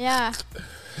 Yeah.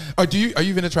 Are you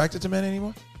even attracted to men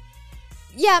anymore?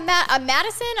 Yeah,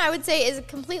 Madison, I would say, is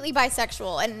completely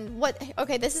bisexual.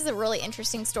 And this is a really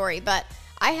interesting story, but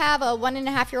I have a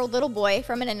 1.5-year-old little boy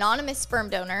from an anonymous sperm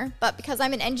donor, but because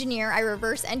I'm an engineer, I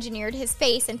reverse engineered his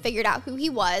face and figured out who he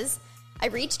was. I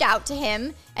reached out to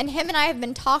him, and him and I have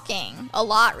been talking a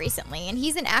lot recently, and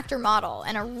he's an actor model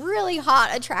and a really hot,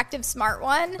 attractive, smart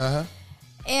one.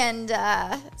 And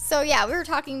we were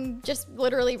talking just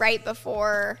literally right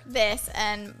before this,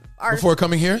 and before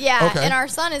coming here? Yeah, okay. And our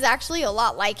son is actually a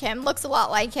lot like him, looks a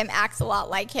lot like him, acts a lot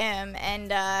like him,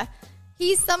 and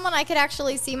he's someone I could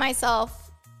actually see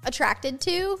myself attracted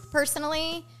to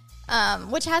personally,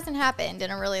 which hasn't happened in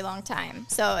a really long time.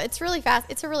 So it's really fast.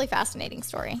 It's a really fascinating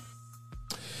story.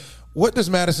 What does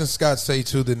Madison Scott say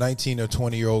to the 19 or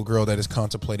 20-year-old girl that is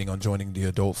contemplating on joining the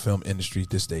adult film industry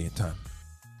this day and time?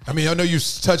 I mean, I know you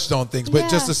touched on things, but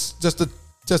just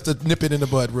to nip it in the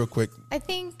bud real quick. I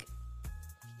think,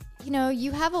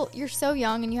 you're so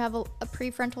young and you have a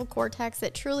prefrontal cortex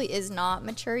that truly is not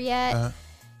mature yet.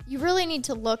 You really need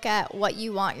to look at what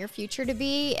you want your future to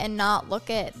be and not look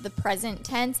at the present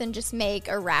tense and just make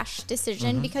a rash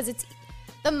decision, because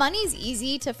the money's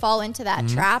easy to fall into that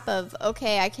trap of,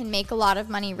 okay, I can make a lot of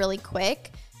money really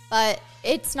quick, but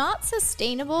it's not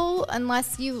sustainable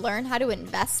unless you learn how to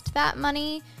invest that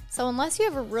money. So unless you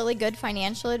have a really good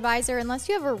financial advisor, unless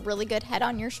you have a really good head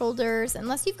on your shoulders,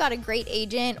 unless you've got a great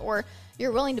agent or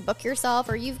you're willing to book yourself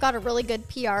or you've got a really good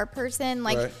PR person,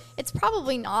 it's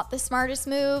probably not the smartest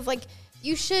move.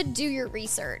 You should do your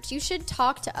research. You should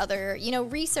talk to other,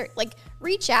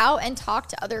 reach out and talk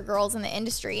to other girls in the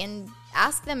industry and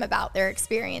ask them about their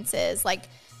experiences,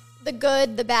 the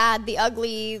good, the bad, the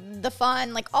ugly, the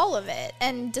fun, all of it,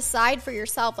 and decide for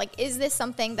yourself, is this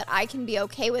something that I can be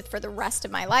okay with for the rest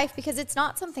of my life? Because it's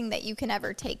not something that you can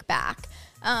ever take back.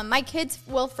 My kids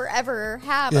will forever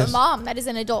have a mom that is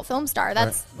an adult film star.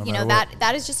 That's,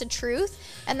 that is just a truth.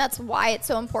 And that's why it's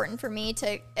so important for me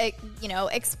to,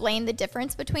 explain the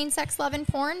difference between sex, love, and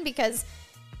porn, because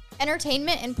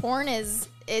entertainment and porn is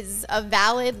a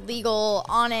valid, legal,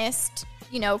 honest,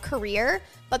 career.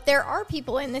 But there are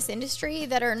people in this industry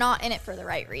that are not in it for the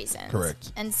right reasons.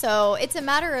 Correct. And so it's a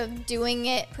matter of doing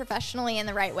it professionally in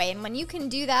the right way. And when you can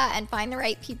do that and find the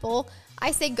right people,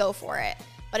 I say go for it.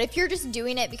 But if you're just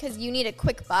doing it because you need a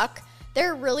quick buck,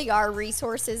 there really are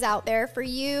resources out there for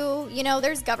you.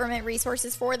 There's government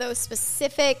resources for those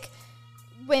specific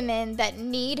women that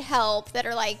need help, that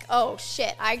are like, oh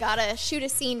shit, I gotta shoot a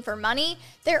scene for money.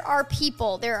 There are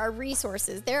people, there are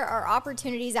resources, there are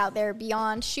opportunities out there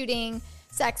beyond shooting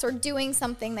sex or doing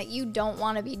something that you don't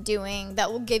want to be doing that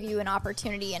will give you an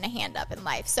opportunity and a hand up in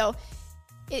life. So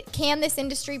can this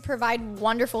industry provide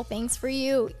wonderful things for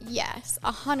you? Yes,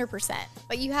 100%.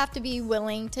 But you have to be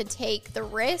willing to take the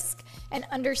risk and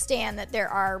understand that there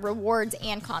are rewards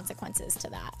and consequences to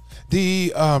that.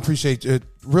 Appreciate it.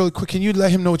 Really quick, can you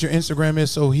let him know what your Instagram is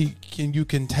so you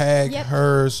can tag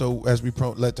her, so as we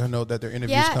let her know that their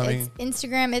interview's coming? It's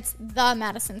Instagram. It's the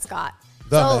Madison Scott.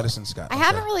 Madison Scott. I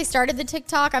haven't really started the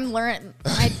TikTok. I'm learning.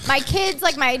 My kids,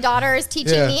 my daughter is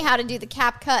teaching me how to do the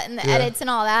cap cut and the edits and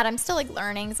all that. I'm still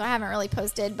learning, so I haven't really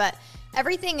posted, but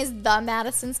everything is the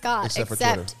Madison Scott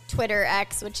except Twitter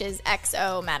X, which is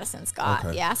XO Madison Scott.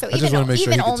 Okay. Yeah, so even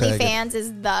OnlyFans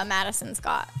is the Madison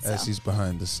Scott. So. As he's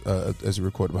behind this, as you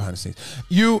record behind the scenes,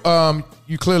 you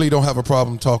clearly don't have a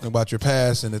problem talking about your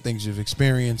past and the things you've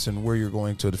experienced and where you're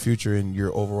going to the future and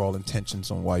your overall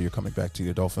intentions on why you're coming back to the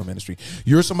adult film industry.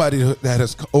 You're somebody that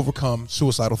has overcome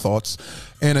suicidal thoughts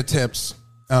and attempts.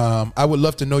 I would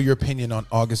love to know your opinion on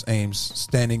August Ames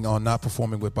standing on not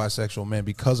performing with bisexual men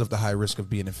because of the high risk of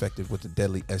being infected with the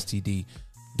deadly STD,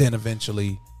 then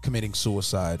eventually committing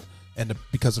suicide, and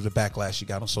because of the backlash she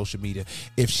got on social media.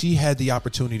 If she had the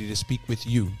opportunity to speak with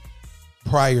you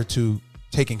prior to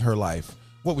taking her life,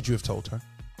 what would you have told her?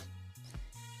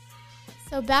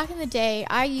 So back in the day,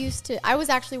 I was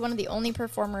actually one of the only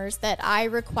performers that I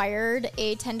required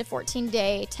a 10 to 14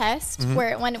 day test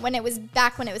where when it was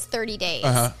 30 days.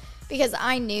 Because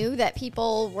I knew that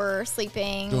people were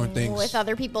sleeping with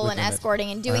other people and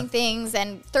escorting and doing things,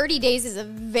 and 30 days is a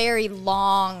very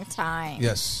long time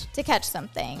to catch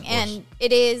something. And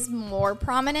it is more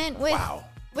prominent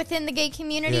within the gay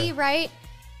community, right?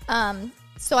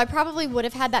 So I probably would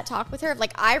have had that talk with her.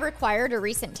 I required a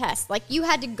recent test. You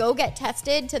had to go get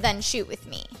tested to then shoot with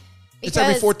me. It's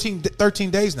every 13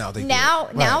 days now.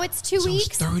 Now it's 2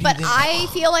 weeks. But I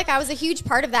feel like I was a huge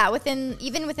part of that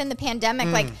even within the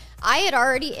pandemic. I had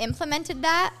already implemented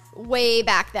that way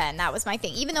back then. That was my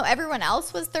thing. Even though everyone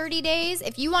else was 30 days,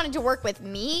 if you wanted to work with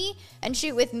me and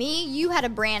shoot with me, you had a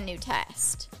brand new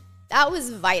test. That was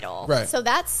vital. Right. So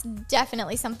that's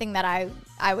definitely something that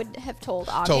I would have told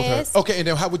August. Okay, and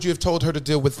then how would you have told her to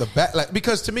deal with the backlash?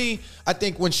 Because to me, I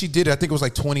think when she did it, I think it was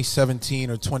 2017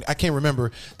 or 20. I can't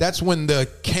remember. That's when the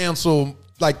cancel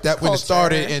when it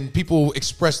started and people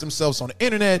expressed themselves on the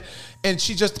internet. And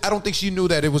I don't think she knew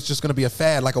that it was just going to be a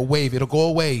fad, like a wave. It'll go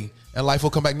away and life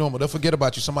will come back normal. They'll forget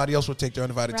about you. Somebody else will take their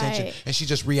undivided attention. And she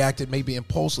just reacted maybe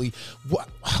impulsively.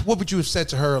 What would you have said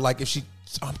to her,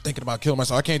 if I'm thinking about killing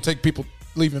myself, I can't take people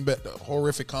leaving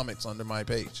horrific comments under my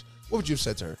page? What would you have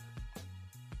said to her?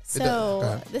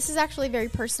 So this is actually very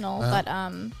personal, but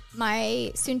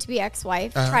my soon-to-be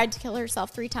ex-wife tried to kill herself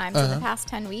 3 times in the past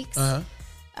 10 weeks.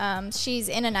 She's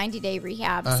in a 90-day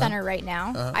rehab center right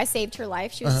now. I saved her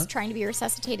life. She was trying to be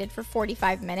resuscitated for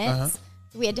 45 minutes.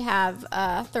 We had to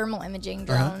have thermal imaging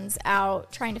drones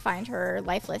out trying to find her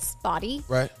lifeless body.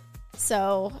 Right.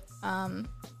 So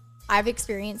I've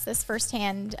experienced this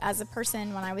firsthand as a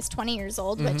person when I was 20 years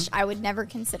old, which I would never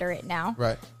consider it now.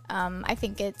 Right. I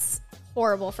think it's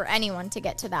horrible for anyone to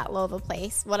get to that low of a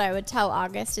place. What I would tell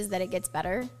August is that it gets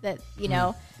better, that, you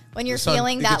know, when you're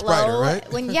feeling that low, brighter,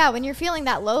 right? when you're feeling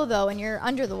that low though, and you're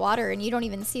under the water and you don't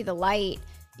even see the light,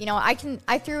 you know, I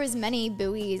threw as many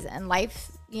buoys and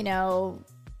life, you know,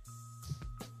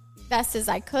 best as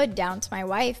I could down to my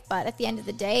wife. But at the end of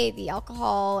the day, the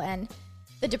alcohol and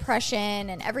the depression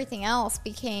and everything else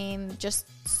became just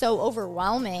so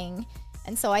overwhelming.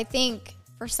 And so I think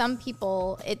for some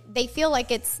people, they feel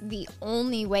like it's the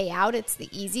only way out. It's the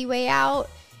easy way out.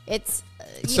 It's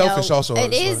selfish also.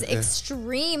 It is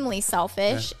extremely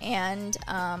selfish. And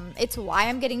it's why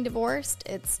I'm getting divorced.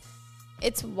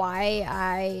 It's why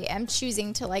I am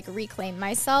choosing to like reclaim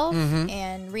myself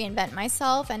and reinvent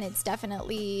myself. And it's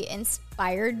definitely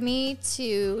inspired me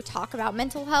to talk about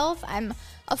mental health. I'm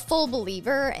a full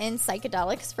believer in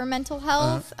psychedelics for mental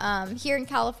health. Here in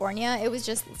California,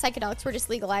 psychedelics were just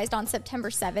legalized on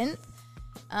September 7th.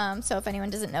 So if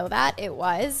anyone doesn't know that, it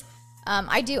was.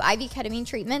 I do IV ketamine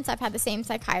treatments. I've had the same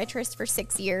psychiatrist for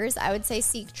 6 years. I would say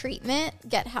seek treatment,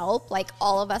 get help. Like,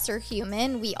 all of us are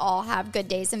human. We all have good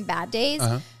days and bad days.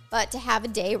 But to have a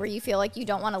day where you feel like you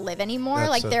don't want to live anymore,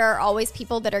 there are always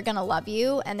people that are going to love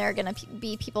you, and there are going to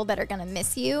be people that are going to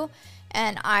miss you.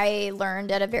 And I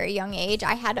learned at a very young age.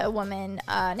 I had a woman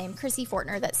named Chrissy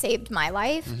Fortner that saved my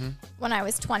life when I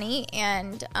was 20.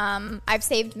 And I've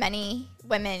saved many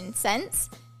women since.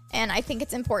 And I think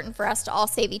it's important for us to all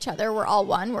save each other. We're all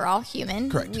one. We're all human.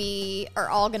 Correct. We are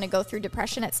all going to go through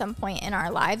depression at some point in our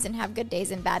lives and have good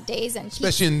days and bad days, and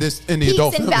especially in the peaks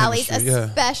adult and film valleys, industry,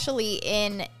 especially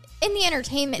in the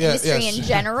entertainment industry in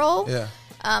general.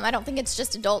 I don't think it's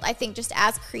just adult. I think just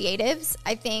as creatives,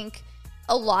 I think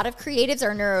a lot of creatives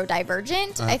are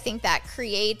neurodivergent. I think that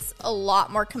creates a lot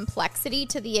more complexity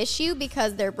to the issue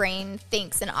because their brain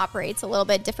thinks and operates a little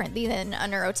bit differently than a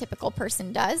neurotypical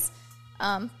person does.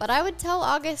 But I would tell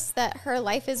August that her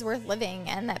life is worth living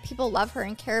and that people love her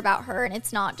and care about her. And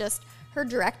it's not just her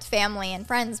direct family and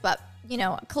friends, but, you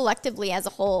know, collectively as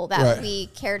a whole, that we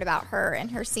cared about her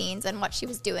and her scenes and what she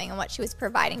was doing and what she was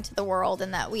providing to the world,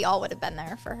 and that we all would have been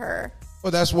there for her. Well,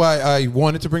 that's why I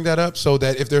wanted to bring that up, so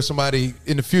that if there's somebody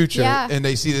in the future and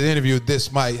they see the interview,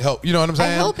 this might help. You know what I'm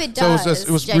saying? I hope it does. So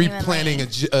it was replanting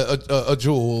a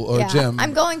jewel or a gem.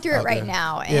 I'm going through it right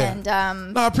now, and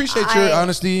I appreciate your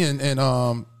honesty, and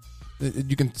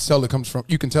you can tell it comes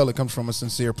from a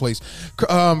sincere place.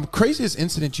 Craziest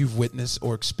incident you've witnessed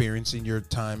or experienced in your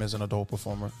time as an adult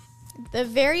performer? The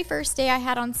very first day I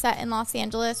had on set in Los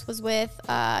Angeles was with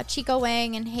Chico,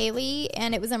 Wang, and Haley,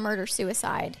 and it was a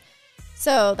murder-suicide.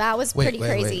 So that was pretty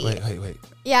crazy. Wait.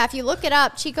 Yeah, if you look it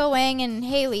up, Chico, Wang, and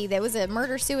Haley, there was a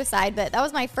murder-suicide, but that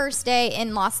was my first day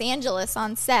in Los Angeles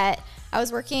on set.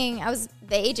 The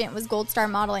agent was Gold Star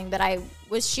Modeling, but I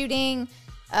was shooting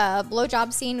a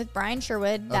blowjob scene with Brian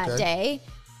Sherwood that day.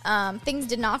 Things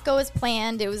did not go as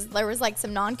planned. There was like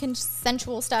some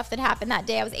non-consensual stuff that happened that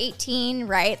day. I was 18,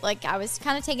 right? Like, I was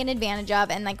kind of taken advantage of.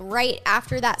 And like right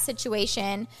after that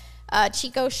situation,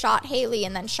 Chico shot Haley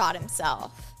and then shot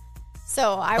himself.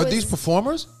 So Are these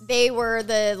performers? They were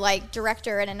the like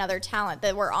director and another talent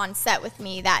that were on set with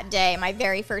me that day. My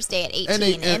very first day at 18 in Los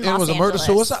Angeles. And it was a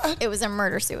murder-suicide? It was a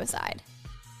murder-suicide.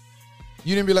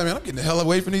 You didn't be like, man, I'm getting the hell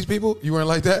away from these people? You weren't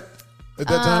like that at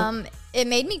that time? It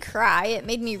made me cry. It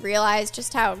made me realize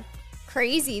just how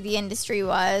crazy the industry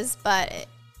was. But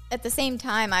at the same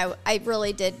time, I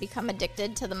really did become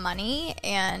addicted to the money.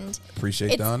 And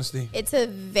appreciate the honesty. It's a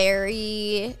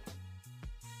very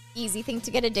easy thing to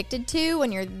get addicted to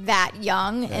when you're that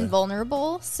young and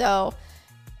vulnerable. So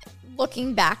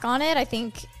looking back on it, I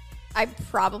think I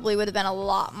probably would have been a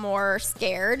lot more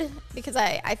scared, because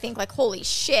I think like, holy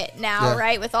shit now,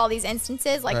 right? With all these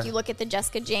instances, like you look at the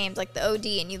Jessica James, like the OD,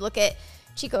 and you look at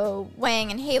Chico,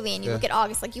 Wang, and Haley, and you look at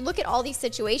August, like you look at all these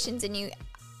situations, and you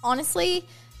honestly,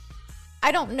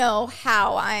 I don't know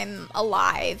how I'm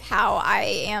alive, how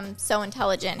I am so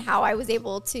intelligent, how I was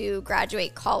able to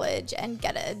graduate college and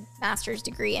get a master's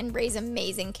degree and raise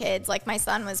amazing kids. Like, my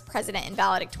son was president in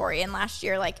valedictorian last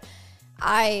year. Like,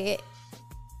 I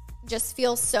just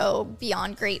feel so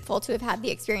beyond grateful to have had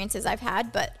the experiences I've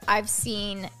had, but I've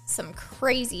seen some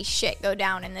crazy shit go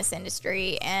down in this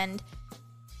industry, and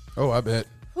I bet.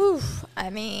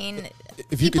 I mean,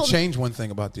 if you could change one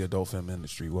thing about the adult film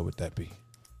industry, what would that be?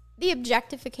 The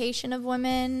objectification of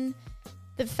women,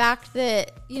 the fact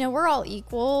that, you know, we're all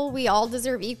equal. We all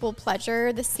deserve equal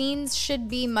pleasure. The scenes should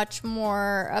be much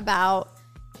more about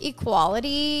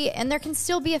equality, and there can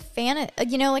still be a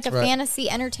fantasy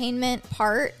entertainment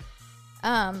part.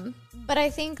 But I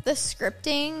think the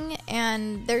scripting,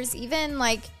 and there's even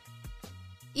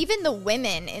the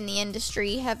women in the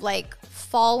industry have like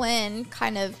fallen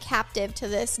kind of captive to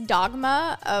this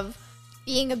dogma of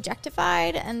being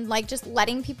objectified and like just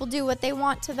letting people do what they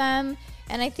want to them.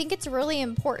 And I think it's really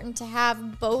important to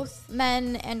have both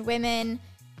men and women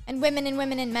and women and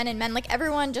women and men, like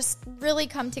everyone just really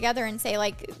come together and say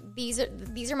like, these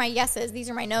are my yeses, these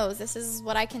are my nos, this is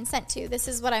what I consent to, this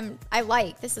is what I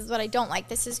like, this is what I don't like,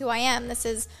 this is who I am, this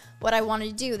is what I want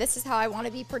to do, this is how I want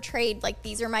to be portrayed, like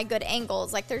these are my good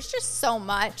angles. Like there's just so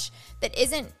much that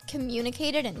isn't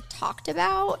communicated and talked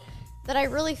about that I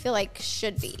really feel like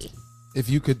should be.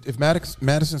 If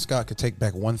Madison Scott could take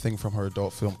back one thing from her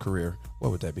adult film career, what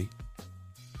would that be?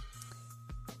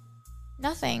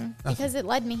 Nothing, because it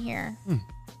led me here.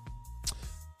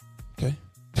 Okay.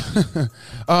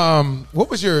 What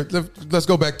was let's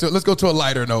go to a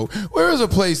lighter note. Where is a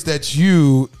place that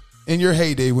you, in your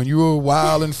heyday when you were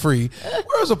wild and free,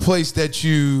 where is a place that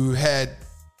you had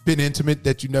been intimate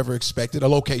that you never expected? A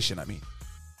location, I mean.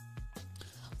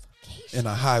 In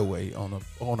a highway, on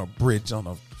a bridge, on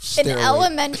a stairway. An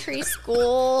elementary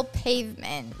school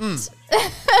pavement.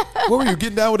 What were you,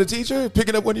 getting down with a teacher,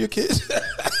 picking up one of your kids?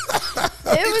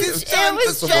 It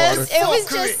was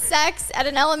just sex at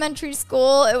an elementary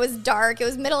school. It was dark. It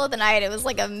was middle of the night. It was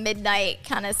like a midnight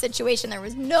kind of situation. There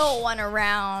was no one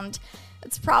around.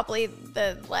 It's probably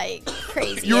the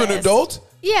craziest. You were an adult?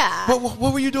 Yeah. But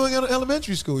what were you doing at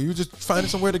elementary school? You were just finding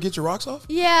somewhere to get your rocks off?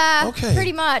 Yeah. Okay.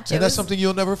 Pretty much. And that's something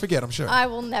you'll never forget, I'm sure. I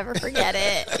will never forget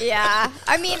it. Yeah.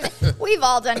 I mean, we've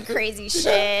all done crazy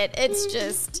shit. It's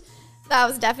just, that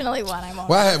was definitely one I won't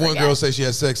Well, I had forget. one girl say she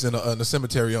had sex in a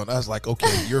cemetery I was like,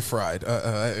 okay, you're fried.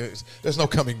 There's no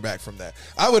coming back from that.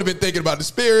 I would have been thinking about the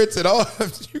spirits and all.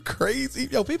 You crazy.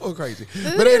 Yo, people are crazy.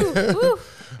 Ooh,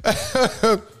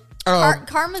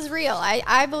 karma's real.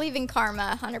 I believe in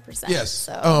karma 100%. Yes.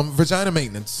 So. Vagina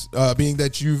maintenance, being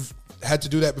that you've had to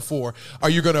do that before, are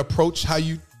you going to approach how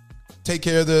you take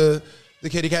care of the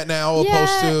kitty cat now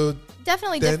opposed to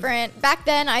definitely then? Different. Back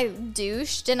then I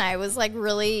douched and I was like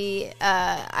really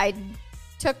I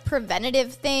took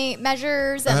preventative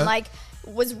measures and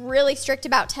was really strict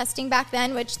about testing back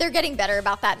then, which they're getting better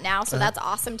about that now, so that's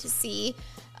awesome to see.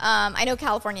 I know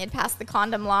California had passed the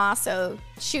condom law, so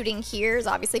shooting here is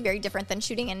obviously very different than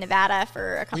shooting in Nevada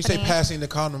for a company. When you say passing the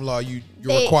condom law, you're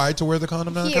required to wear the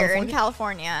condom now here in California? in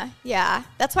California, yeah.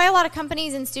 That's why a lot of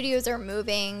companies and studios are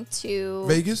moving to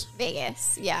Vegas,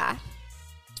 yeah.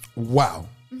 Wow.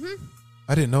 Mm-hmm.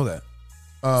 I didn't know that.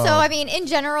 So, I mean, in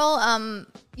general,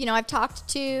 I've talked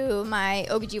to my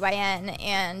OBGYN,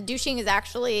 and douching is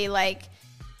actually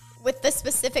with the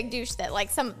specific douche that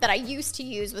that I used to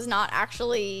use was not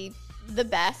actually the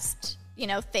best,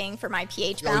 thing for my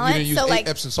pH balance. You didn't use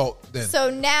Epsom salt then.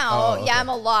 So now, okay. I'm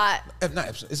a lot. Not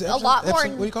Epsom. Is it A lot more.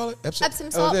 Epsom? What do you call it?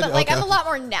 Epsom salt. But I'm a lot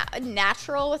more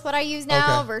natural with what I use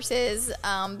now versus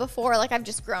before. I've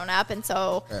just grown up, and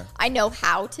so I know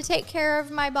how to take care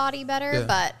of my body better. Yeah.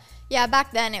 But yeah,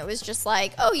 back then it was just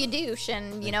you douche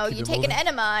and you take an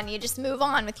enema and you just move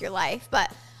on with your life.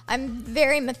 But I'm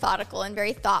very methodical and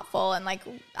very thoughtful, and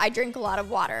I drink a lot of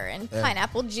water and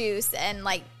pineapple juice and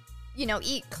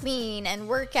eat clean and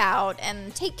work out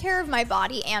and take care of my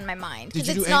body and my mind, because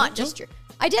it's not just your.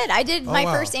 I did my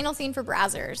first anal scene for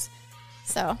Brazzers,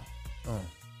 so. Oh.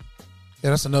 Yeah,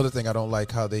 that's another thing I don't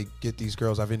like, how they get these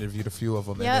girls. I've interviewed a few of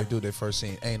them and they do their first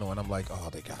scene anal, and I'm like, oh,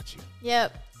 they got you.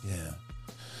 Yep.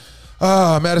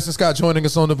 Yeah. Madison Scott joining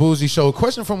us on the Bougie Show.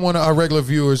 Question from one of our regular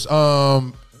viewers.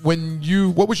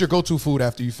 What was your go-to food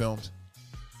after you filmed?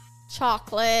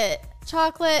 Chocolate,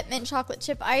 mint chocolate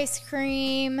chip ice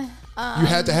cream. You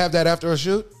had to have that after a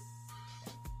shoot?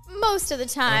 Most of the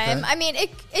time. Okay. I mean,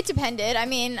 it depended. I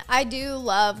mean, I do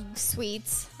love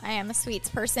sweets. I am a sweets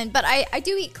person, but I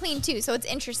do eat clean too. So it's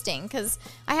interesting because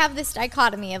I have this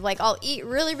dichotomy of I'll eat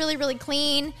really, really, really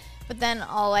clean, but then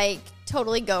I'll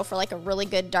totally go for a really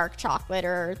good dark chocolate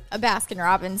or a Baskin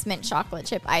Robbins mint chocolate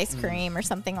chip ice cream or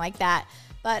something like that.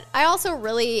 But I also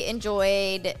really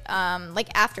enjoyed,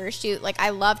 after a shoot,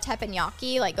 I love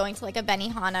teppanyaki, going to a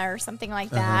Benihana or something like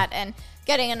that, and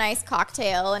getting a nice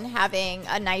cocktail and having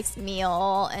a nice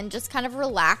meal and just kind of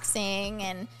relaxing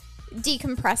and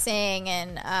decompressing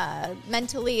and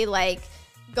mentally,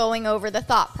 going over the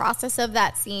thought process of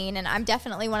that scene. And I'm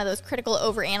definitely one of those critical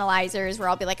overanalyzers where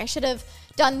I'll be I should have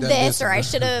done this or I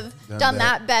should have done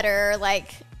that better.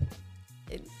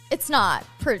 It's not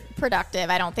productive,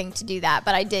 I don't think, to do that,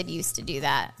 but I did used to do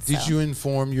that. Did you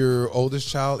inform your oldest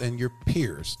child and your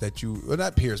peers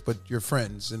not peers, but your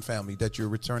friends and family that you're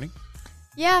returning?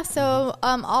 Yeah, so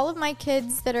all of my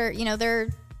kids that are,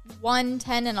 1,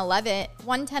 10, and 11,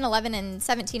 1, 10, 11, and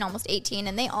 17, almost 18,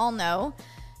 and they all know.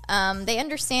 They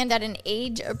understand at an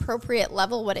age-appropriate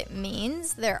level what it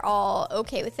means. They're all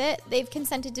okay with it. They've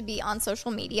consented to be on social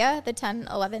media, the 10,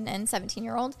 11, and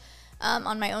 17-year-old,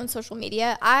 on my own social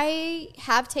media. I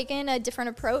have taken a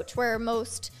different approach where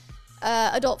most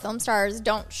adult film stars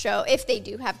don't show, if they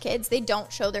do have kids, they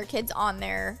don't show their kids on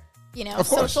their,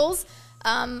 socials.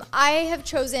 I have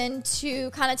chosen to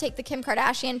kind of take the Kim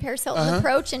Kardashian, Paris Hilton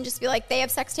approach and just be like, they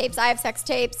have sex tapes, I have sex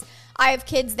tapes. I have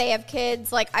kids, they have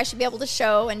kids. Like, I should be able to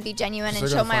show and be genuine and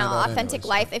show my authentic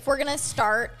life. If we're going to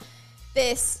start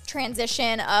this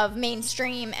transition of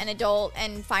mainstream and adult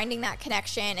and finding that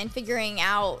connection and figuring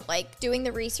out, like, doing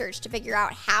the research to figure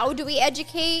out how do we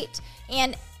educate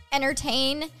and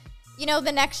entertain,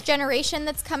 the next generation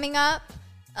that's coming up,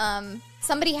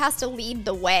 somebody has to lead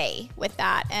the way with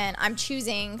that, and I'm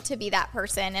choosing to be that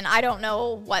person. And I don't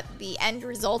know what the end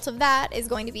result of that is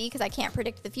going to be because I can't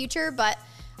predict the future, but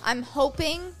I'm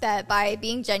hoping that by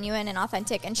being genuine and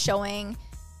authentic and showing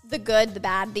the good, the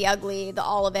bad, the ugly, the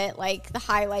all of it, like the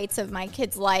highlights of my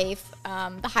kid's life,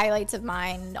 the highlights of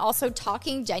mine, also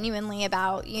talking genuinely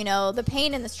about, the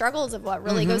pain and the struggles of what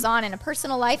really goes on in a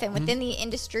personal life and within the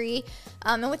industry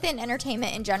and within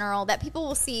entertainment in general, that people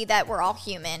will see that we're all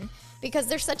human. Because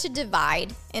there's such a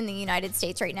divide in the United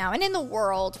States right now and in the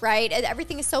world, right?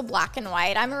 Everything is so black and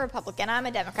white. I'm a Republican. I'm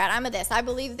a Democrat. I'm a this. I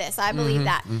believe this. I believe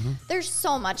that. There's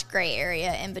so much gray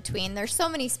area in between. There's so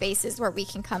many spaces where we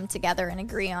can come together and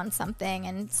agree on something.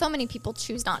 And so many people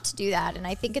choose not to do that. And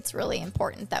I think it's really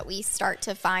important that we start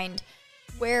to find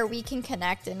where we can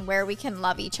connect and where we can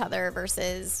love each other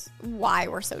versus why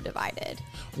we're so divided.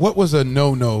 What was a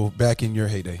no-no back in your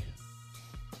heyday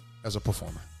as a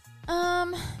performer?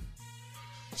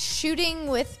 Shooting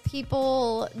with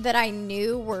people that I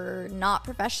knew were not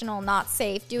professional, not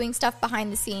safe, doing stuff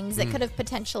behind the scenes that could have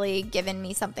potentially given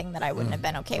me something that I wouldn't have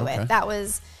been okay with. I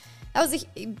was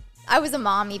a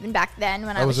mom even back then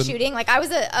when I was shooting. Like, I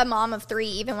was a mom of 3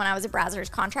 even when I was a Brazzers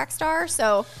contract star.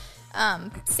 So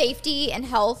safety and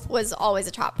health was always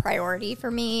a top priority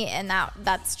for me, and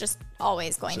that's just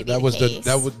always going to be the case.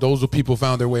 Those were people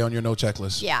found their way on your no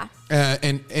checklist. Yeah.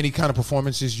 And any kind of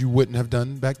performances you wouldn't have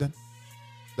done back then?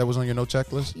 That was on your no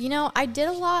checklist? I did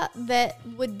a lot that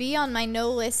would be on my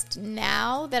no list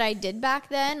now that I did back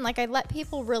then. Like, I let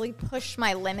people really push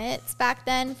my limits back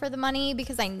then for the money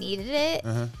because I needed it.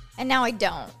 And now I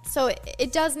don't. So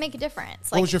it does make a difference.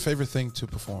 What was your favorite thing to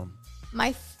perform?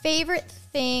 My favorite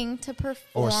thing to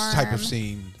perform. Or type of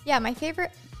scene? Yeah, my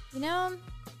favorite,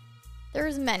 there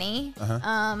was many.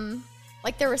 I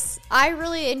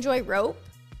really enjoy rope.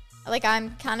 Like,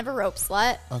 I'm kind of a rope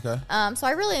slut. Okay. So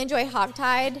I really enjoy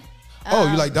hogtied.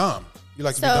 You like dom. You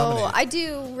like to be dominated. So I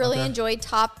do really enjoy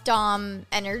top dom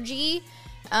energy.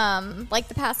 Like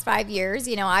the past 5 years,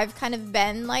 I've kind of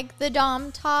been like the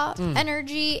dom top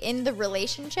energy in the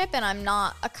relationship, and I'm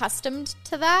not accustomed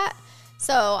to that.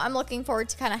 So I'm looking forward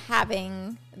to kind of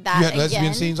having that again. You had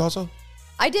lesbian scenes also?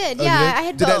 I did, yeah. I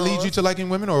had both. Did that lead you to liking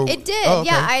women? Or it did,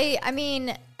 yeah. I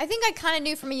mean, I think I kind of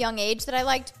knew from a young age that I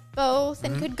liked both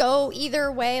and could go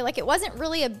either way. Like, it wasn't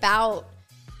really about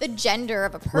the gender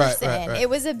of a person. Right. It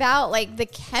was about, like, the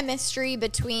chemistry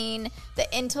between the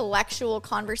intellectual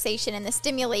conversation and the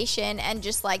stimulation and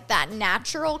just, like, that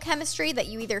natural chemistry that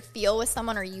you either feel with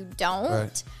someone or you don't.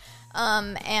 Right.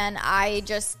 And I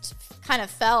just kind of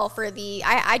fell for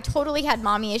I totally had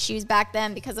mommy issues back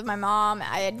then because of my mom.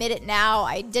 I admit it now.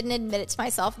 I didn't admit it to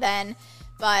myself then.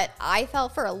 But I fell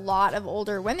for a lot of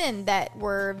older women that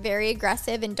were very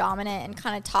aggressive and dominant and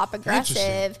kind of top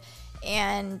aggressive,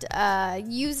 and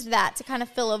used that to kind of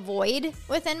fill a void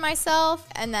within myself.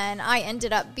 And then I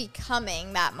ended up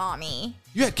becoming that mommy.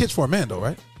 You had kids for a man, though,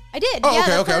 right? I did. Oh,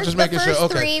 yeah, okay. I was just making sure. The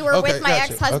first 3 were with my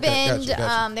ex-husband.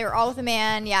 Gotcha. They were all with a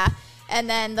man, yeah. And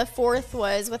then the 4th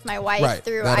was with my wife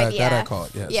through IVF. That I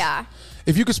caught, yes. Yeah.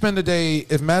 If you could spend a day,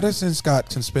 if Madison Scott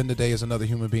can spend a day as another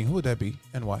human being, who would that be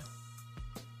and why?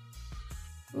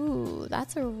 Ooh,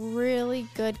 that's a really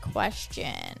good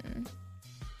question.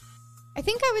 I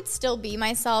think I would still be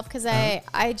myself because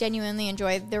I genuinely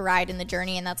enjoy the ride and the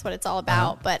journey, and that's what it's all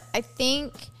about. But I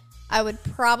think I would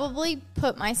probably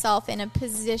put myself in a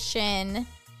position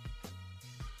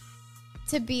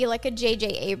to be like a J.J.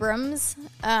 Abrams,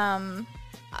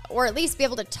 or at least be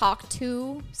able to talk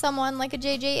to someone like a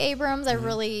J.J. Abrams. I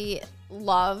really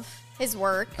love his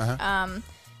work.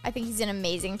 I think he's an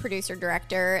amazing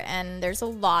producer-director, and there's a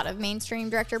lot of mainstream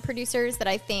director-producers that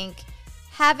I think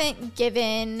haven't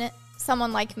given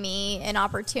someone like me an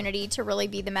opportunity to really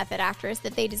be the method actress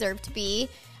that they deserve to be.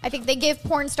 I think they give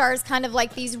porn stars kind of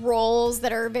like these roles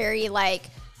that are very like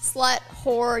slut,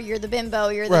 whore, you're the bimbo,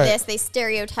 you're the this. They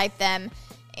stereotype them.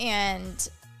 And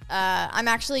I'm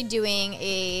actually doing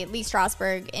a Lee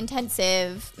Strasberg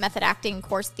intensive method acting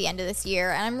course at the end of this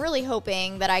year. And I'm really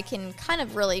hoping that I can kind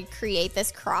of really create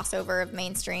this crossover of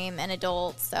mainstream and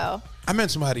adult. So I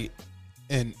met somebody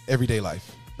in everyday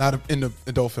life, not in the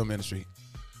adult film industry.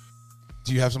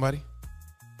 Do you have somebody?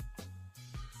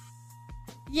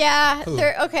 Yeah.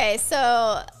 Okay,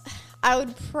 so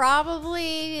I'd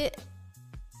probably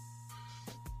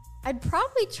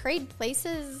trade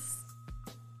places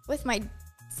with my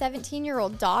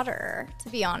 17-year-old daughter, to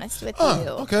be honest with you.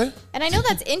 Okay. And I know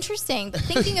that's interesting, but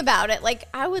thinking about it, like,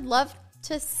 I would love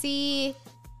to see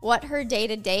what her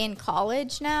day-to-day in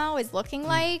college now is looking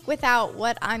like without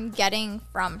what I'm getting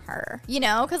from her, you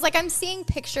know? Because, like, I'm seeing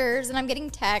pictures and I'm getting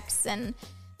texts, and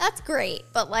that's great.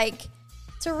 But, like,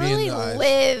 to really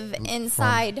live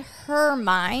inside her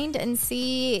mind and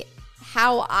see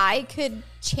how I could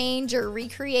change or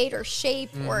recreate or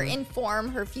shape or inform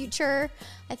her future,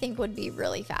 I think would be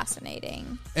really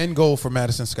fascinating. End goal for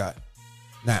Madison Scott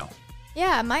now.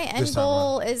 Yeah, my end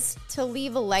goal is to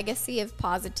leave a legacy of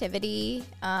positivity,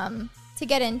 to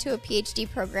get into a PhD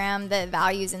program that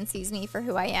values and sees me for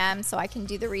who I am so I can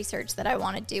do the research that I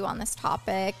want to do on this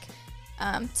topic,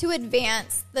 to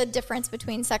advance the difference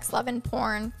between sex, love, and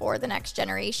porn for the next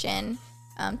generation,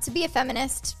 to be a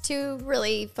feminist, to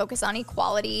really focus on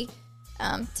equality,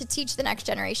 to teach the next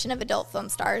generation of adult film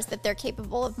stars that they're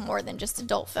capable of more than just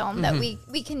adult film, that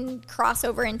we can cross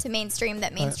over into mainstream,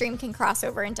 that mainstream can cross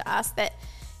over into us, that,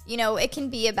 you know, it can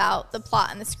be about the plot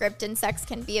and the script, and sex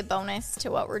can be a bonus to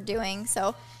what we're doing.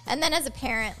 So, and then as a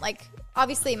parent, like,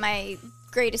 obviously my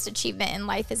greatest achievement in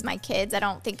life is my kids. I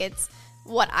don't think it's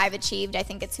what I've achieved. I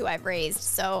think it's who I've raised.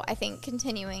 So I think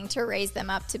continuing to raise them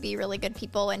up to be really good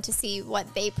people and to see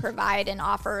what they provide and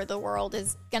offer the world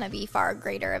is going to be far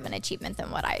greater of an achievement than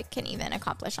what I can even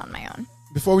accomplish on my own.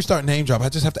 Before we start name drop, I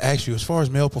just have to ask you, as far as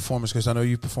male performers, because I know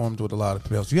you've performed with a lot of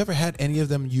males, you ever had any of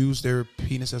them use their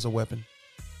penis as a weapon?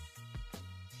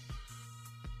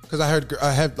 Because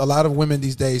I have a lot of women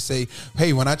these days say,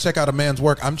 hey, when I check out a man's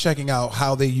work, I'm checking out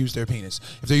how they use their penis.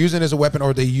 If they're using it as a weapon,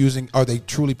 are they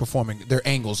truly performing? Their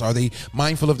angles, are they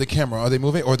mindful of the camera? Are they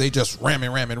moving? Or are they just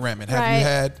ramming? Have you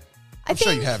had? I'm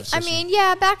sure you have. I mean,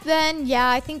 yeah, back then, yeah,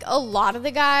 I think a lot of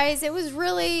the guys, it was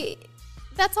really,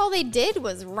 that's all they did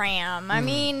was ram. I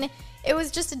mean, it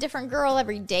was just a different girl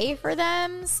every day for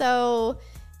them. So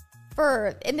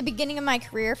in the beginning of my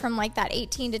career, from like that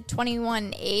 18 to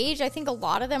 21 age, I think a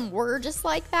lot of them were just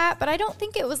like that, but I don't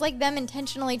think it was like them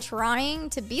intentionally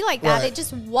trying to be like that. Right. It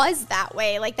just was that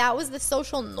way. Like, that was the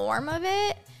social norm of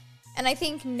it. And I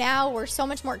think now we're so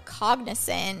much more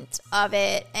cognizant of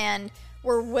it, and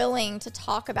we're willing to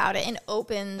talk about it and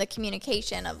open the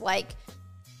communication of like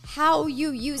how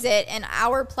you use it, and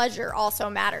our pleasure also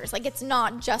matters. Like, it's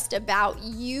not just about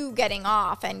you getting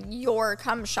off and your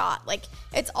cum shot. Like,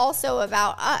 it's also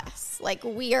about us. Like,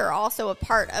 we are also a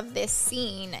part of this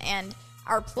scene, and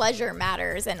our pleasure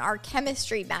matters, and our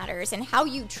chemistry matters, and how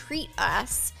you treat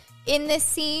us in this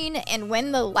scene, and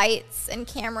when the lights and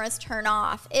cameras turn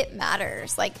off, it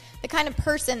matters. Like, the kind of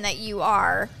person that you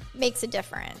are makes a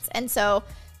difference. And so,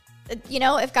 you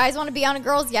know, if guys want to be on a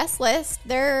girl's yes list,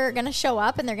 they're going to show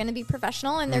up, and they're going to be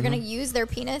professional, and they're going to use their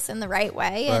penis in the right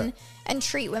way, and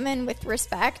treat women with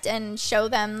respect, and show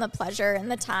them the pleasure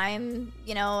and the time,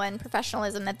 you know, and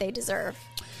professionalism that they deserve.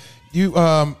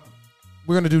 We're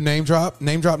going to do name drop.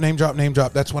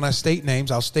 That's when I state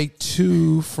names. I'll state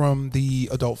two from the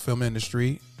adult film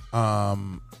industry,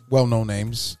 well-known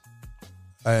names.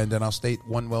 And then I'll state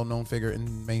one well-known figure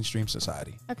in mainstream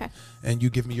society. Okay. And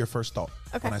you give me your first thought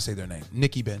when I say their name.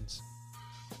 Nikki Benz.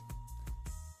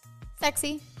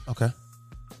 Sexy. Okay.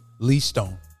 Lee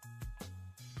Stone.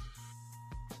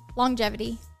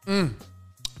 Longevity. A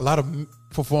lot of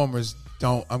performers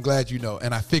don't. I'm glad you know.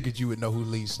 And I figured you would know who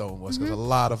Lee Stone was, because a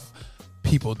lot of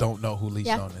people don't know who Lee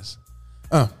Stone is.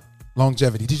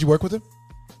 Longevity. Did you work with him?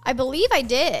 I believe I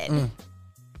did.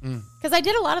 Because I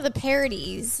did a lot of the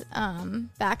parodies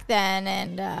back then,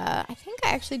 and I think I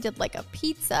actually did like a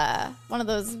pizza, one of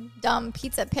those dumb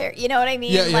pizza you know what I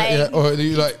mean? Yeah.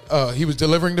 Or he was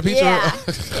delivering the pizza?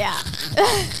 Yeah.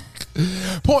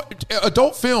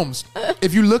 Adult films,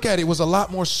 if you look at it, was a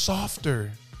lot more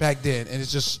softer back then, and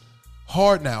it's just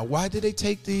hard now. Why did they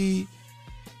take the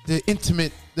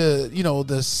intimate, the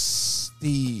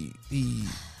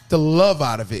love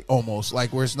out of it, almost,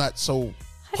 like, where it's not so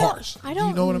harsh? I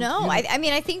don't know. I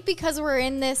mean, I think because we're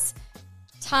in this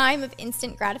time of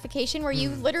instant gratification where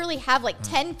you literally have like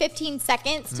 10, 15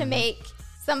 seconds to make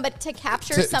somebody to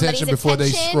capture somebody's attention before they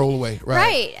scroll away.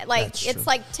 Right. Like it's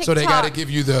like TikTok. So they got to give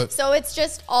you So it's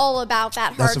just all about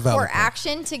that hardcore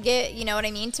action to get, you know what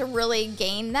I mean, to really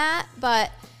gain that.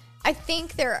 But I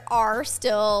think there are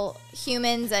still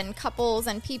humans and couples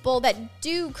and people that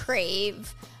do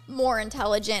crave more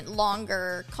intelligent,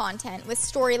 longer content with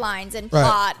storylines and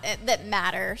plot that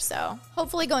matter. So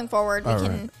hopefully going forward,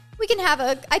 we can have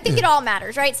I think it all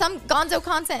matters, right? Some gonzo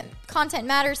content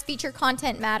matters, feature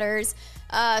content matters,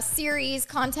 series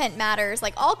content matters,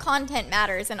 like all content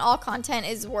matters, and all content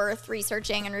is worth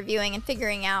researching and reviewing and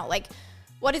figuring out like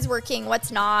what is working,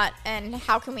 what's not, and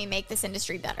how can we make this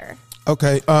industry better.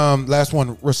 Okay, last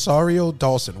one. Rosario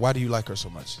Dawson. Why do you like her so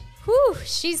much? Whew,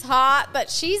 she's hot, but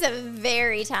she's a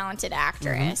very talented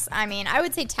actress. I mean, I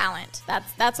would say talent.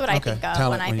 That's what I think of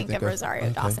when I think of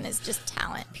Rosario Dawson is just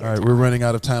talent. All right, we're running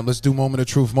out of time. Let's do moment of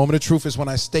truth. Moment of truth is when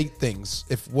I state things.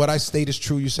 If what I state is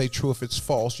true, you say true. If it's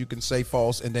false, you can say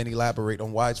false and then elaborate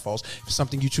on why it's false. If it's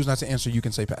something you choose not to answer, you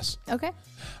can say pass. Okay.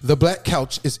 The black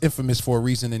couch is infamous for a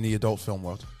reason in the adult film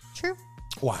world. True.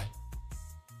 Why?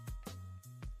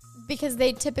 Because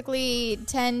they typically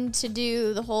tend to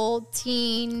do the whole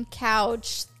teen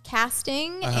couch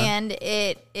casting, and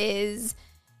it is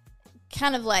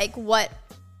kind of like what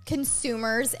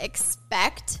consumers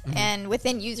expect. And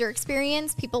within user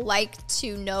experience, people like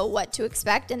to know what to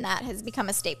expect, and that has become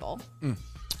a staple.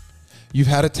 You've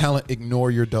had a talent ignore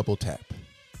your double tap.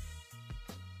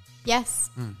 Yes.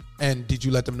 And did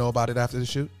you let them know about it after the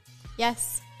shoot?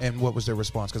 Yes. And what was their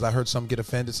response? Because I heard some get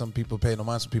offended, some people pay no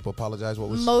mind, some people apologize. What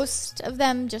was most of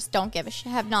them just don't give a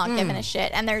shit, have not given a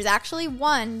shit. And there's actually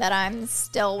one that I'm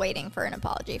still waiting for an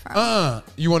apology from.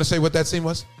 You want to say what that scene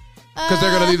was? Because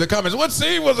they're going to leave the comments. What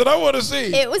scene was it? I want to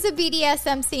see. It was a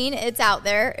BDSM scene. It's out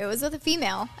there. It was with a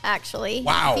female, actually.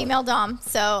 Wow. Female dom.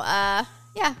 So,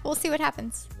 yeah, we'll see what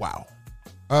happens. Wow.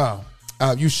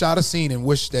 You shot a scene and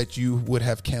wished that you would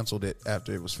have canceled it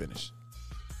after it was finished.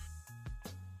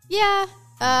 Yeah.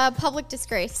 Public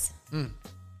disgrace.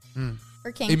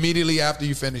 For King. Immediately after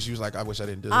you finished, you was like, I wish I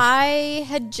didn't do this. I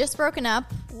had just broken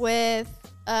up with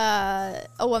a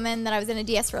woman that I was in a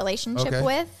DS relationship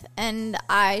with, and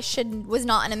I was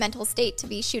not in a mental state to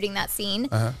be shooting that scene.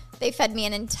 They fed me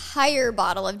an entire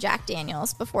bottle of Jack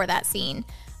Daniels before that scene.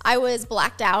 I was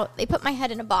blacked out. They put my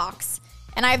head in a box,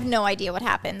 and I have no idea what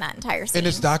happened that entire scene. And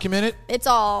it's documented? It's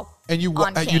all And you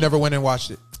on King. You never went and watched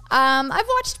it? I've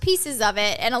watched pieces of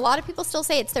it, and a lot of people still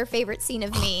say it's their favorite scene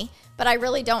of me, but I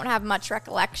really don't have much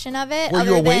recollection of it. Were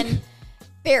you awake?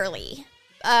 Barely.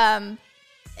 But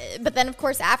then, of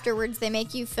course, afterwards, they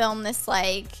make you film this,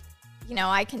 like, you know,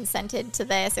 I consented to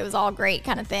this. It was all great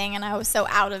kind of thing, and I was so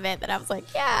out of it that I was like,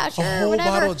 yeah, sure, a whole whatever.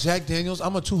 bottle of Jack Daniels?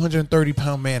 I'm a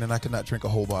 230-pound man, and I could not drink a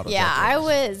whole bottle of Jack Daniels.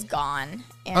 I was gone.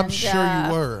 And, I'm sure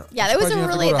you were. Yeah, that was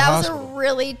a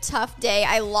really tough day.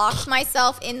 I locked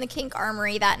myself in the kink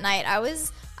armory that night. I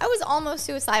was almost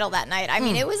suicidal that night. I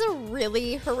mean, it was a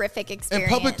really horrific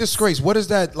experience. And public disgrace, what is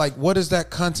that like? What is that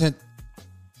content?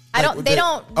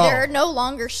 They're no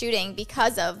longer shooting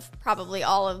because of probably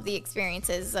all of the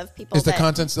experiences of people. Is the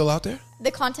content still out there? The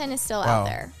content is still out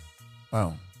there.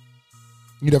 Wow.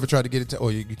 You never tried to get it to,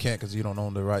 you can't because you don't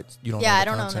own the rights. I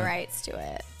don't own the rights to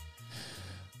it.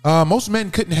 Most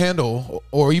men couldn't handle,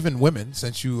 or even women,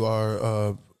 since you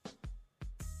are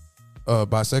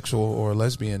bisexual or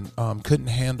lesbian, couldn't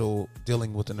handle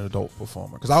dealing with an adult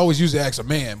performer. Because I always usually ask a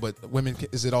man, but women,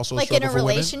 is it also like a struggle in a for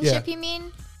relationship? Yeah. You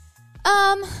mean?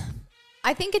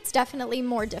 I think it's definitely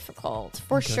more difficult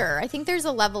for sure. I think there's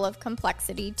a level of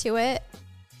complexity to it.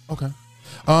 Okay.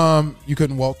 You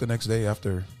couldn't walk the next day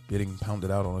after getting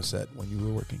pounded out on a set when you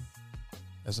were working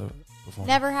as a performer?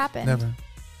 Never happened. Never.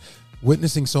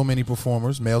 Witnessing so many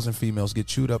performers, males and females, get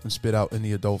chewed up and spit out in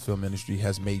the adult film industry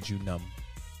has made you numb.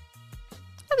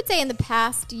 I would say in the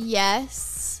past,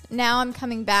 yes. Now I'm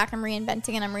coming back, I'm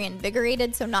reinventing, and I'm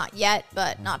reinvigorated, so not yet,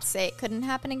 but not to say it couldn't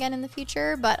happen again in the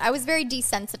future. But I was very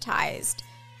desensitized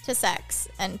to sex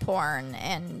and porn,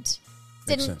 and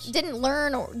didn't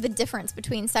learn the difference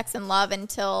between sex and love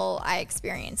until I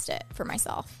experienced it for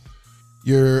myself.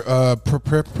 Your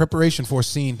preparation for a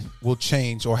scene will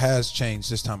change or has changed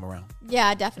this time around.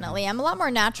 Yeah, definitely. I'm a lot more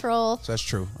natural. So that's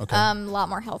true. Okay. A lot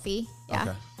more healthy.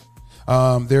 Yeah.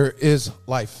 Okay. There is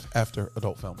life after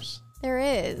adult films. There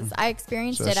is. I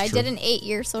experienced it. I did an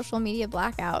 8-year social media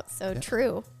blackout. So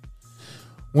true.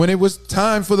 When it was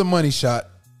time for the money shot,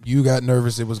 you got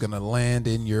nervous it was going to land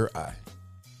in your eye.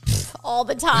 All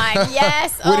the time.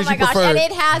 Yes. Oh my gosh. And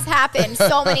it has happened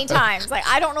so many times. Like,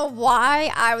 I don't know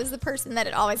why I was the person that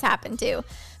it always happened to.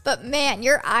 But man,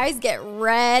 your eyes get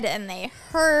red and they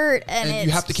hurt, and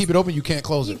you have to keep it open. You can't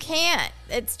close it. You can't.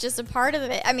 It's just a part of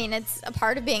it. I mean, it's a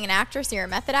part of being an actress. You're a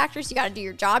method actress. You got to do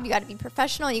your job. You got to be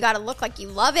professional. You got to look like you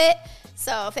love it.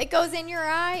 So if it goes in your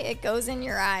eye, it goes in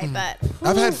your eye. But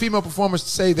I've had female performers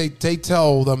say they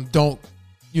tell them, don't,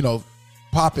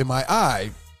 pop in my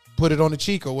eye, put it on the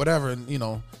cheek or whatever,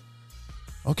 and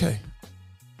okay.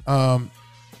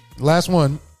 Last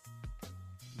one.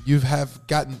 You've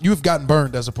gotten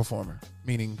burned as a performer,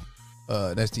 meaning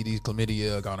STDs,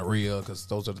 chlamydia, gonorrhea, because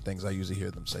those are the things I usually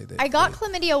hear them say. I got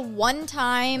chlamydia one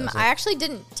time. I actually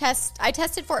didn't test. I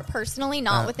tested for it personally,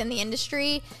 not within the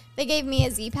industry. They gave me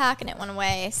a Z-Pack and it went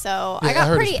away. So I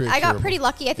got pretty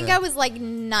lucky. I think I was like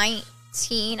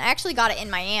 19. I actually got it in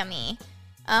Miami.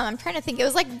 I'm trying to think. It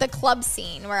was like the club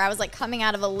scene where I was like coming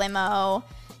out of a limo.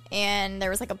 And there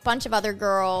was like a bunch of other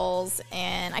girls,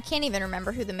 and I can't even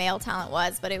remember who the male talent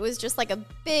was, but it was just like a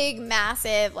big,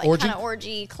 massive, like kind of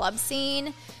orgy club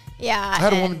scene. Yeah. I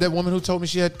had that woman who told me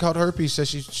she had caught herpes, said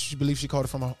she believes she caught it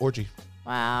from an orgy.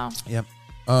 Wow. Yep.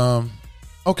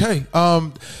 Okay.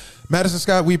 Madison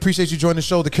Scott, we appreciate you joining the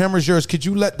show. The camera's yours. Could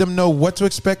you let them know what to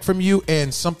expect from you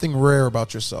and something rare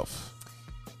about yourself?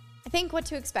 I think what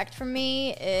to expect from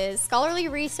me is scholarly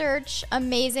research,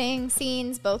 amazing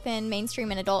scenes, both in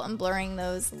mainstream and adult, and blurring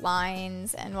those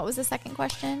lines. And what was the second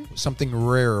question? Something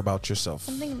rare about yourself.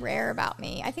 Something rare about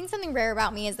me. I think something rare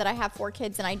about me is that I have 4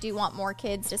 kids, and I do want more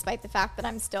kids, despite the fact that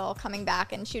I'm still coming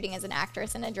back and shooting as an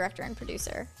actress and a director and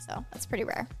producer. So that's pretty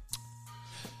rare.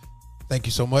 Thank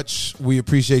you so much. We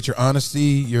appreciate your honesty,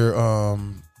 your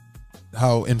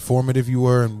how informative you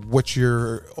were, and what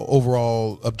your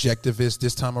overall objective is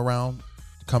this time around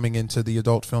coming into the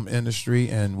adult film industry.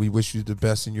 And we wish you the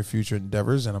best in your future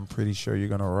endeavors, and I'm pretty sure you're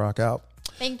going to rock out.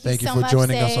 Thank you so for much,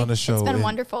 joining us on the show. It's been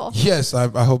wonderful. Yes,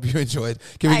 I hope you enjoyed.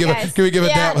 Can we give a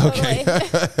dab? Totally.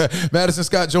 Okay. Madison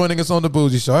Scott joining us on the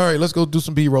Bougie Show. All right, let's go do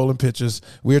some B-roll and pictures.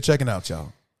 We are checking out,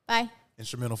 y'all. Bye.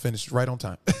 Instrumental finished right on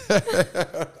time.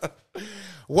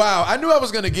 Wow, I knew I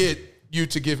was going to get you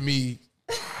to give me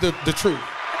the truth,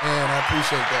 and I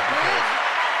appreciate that.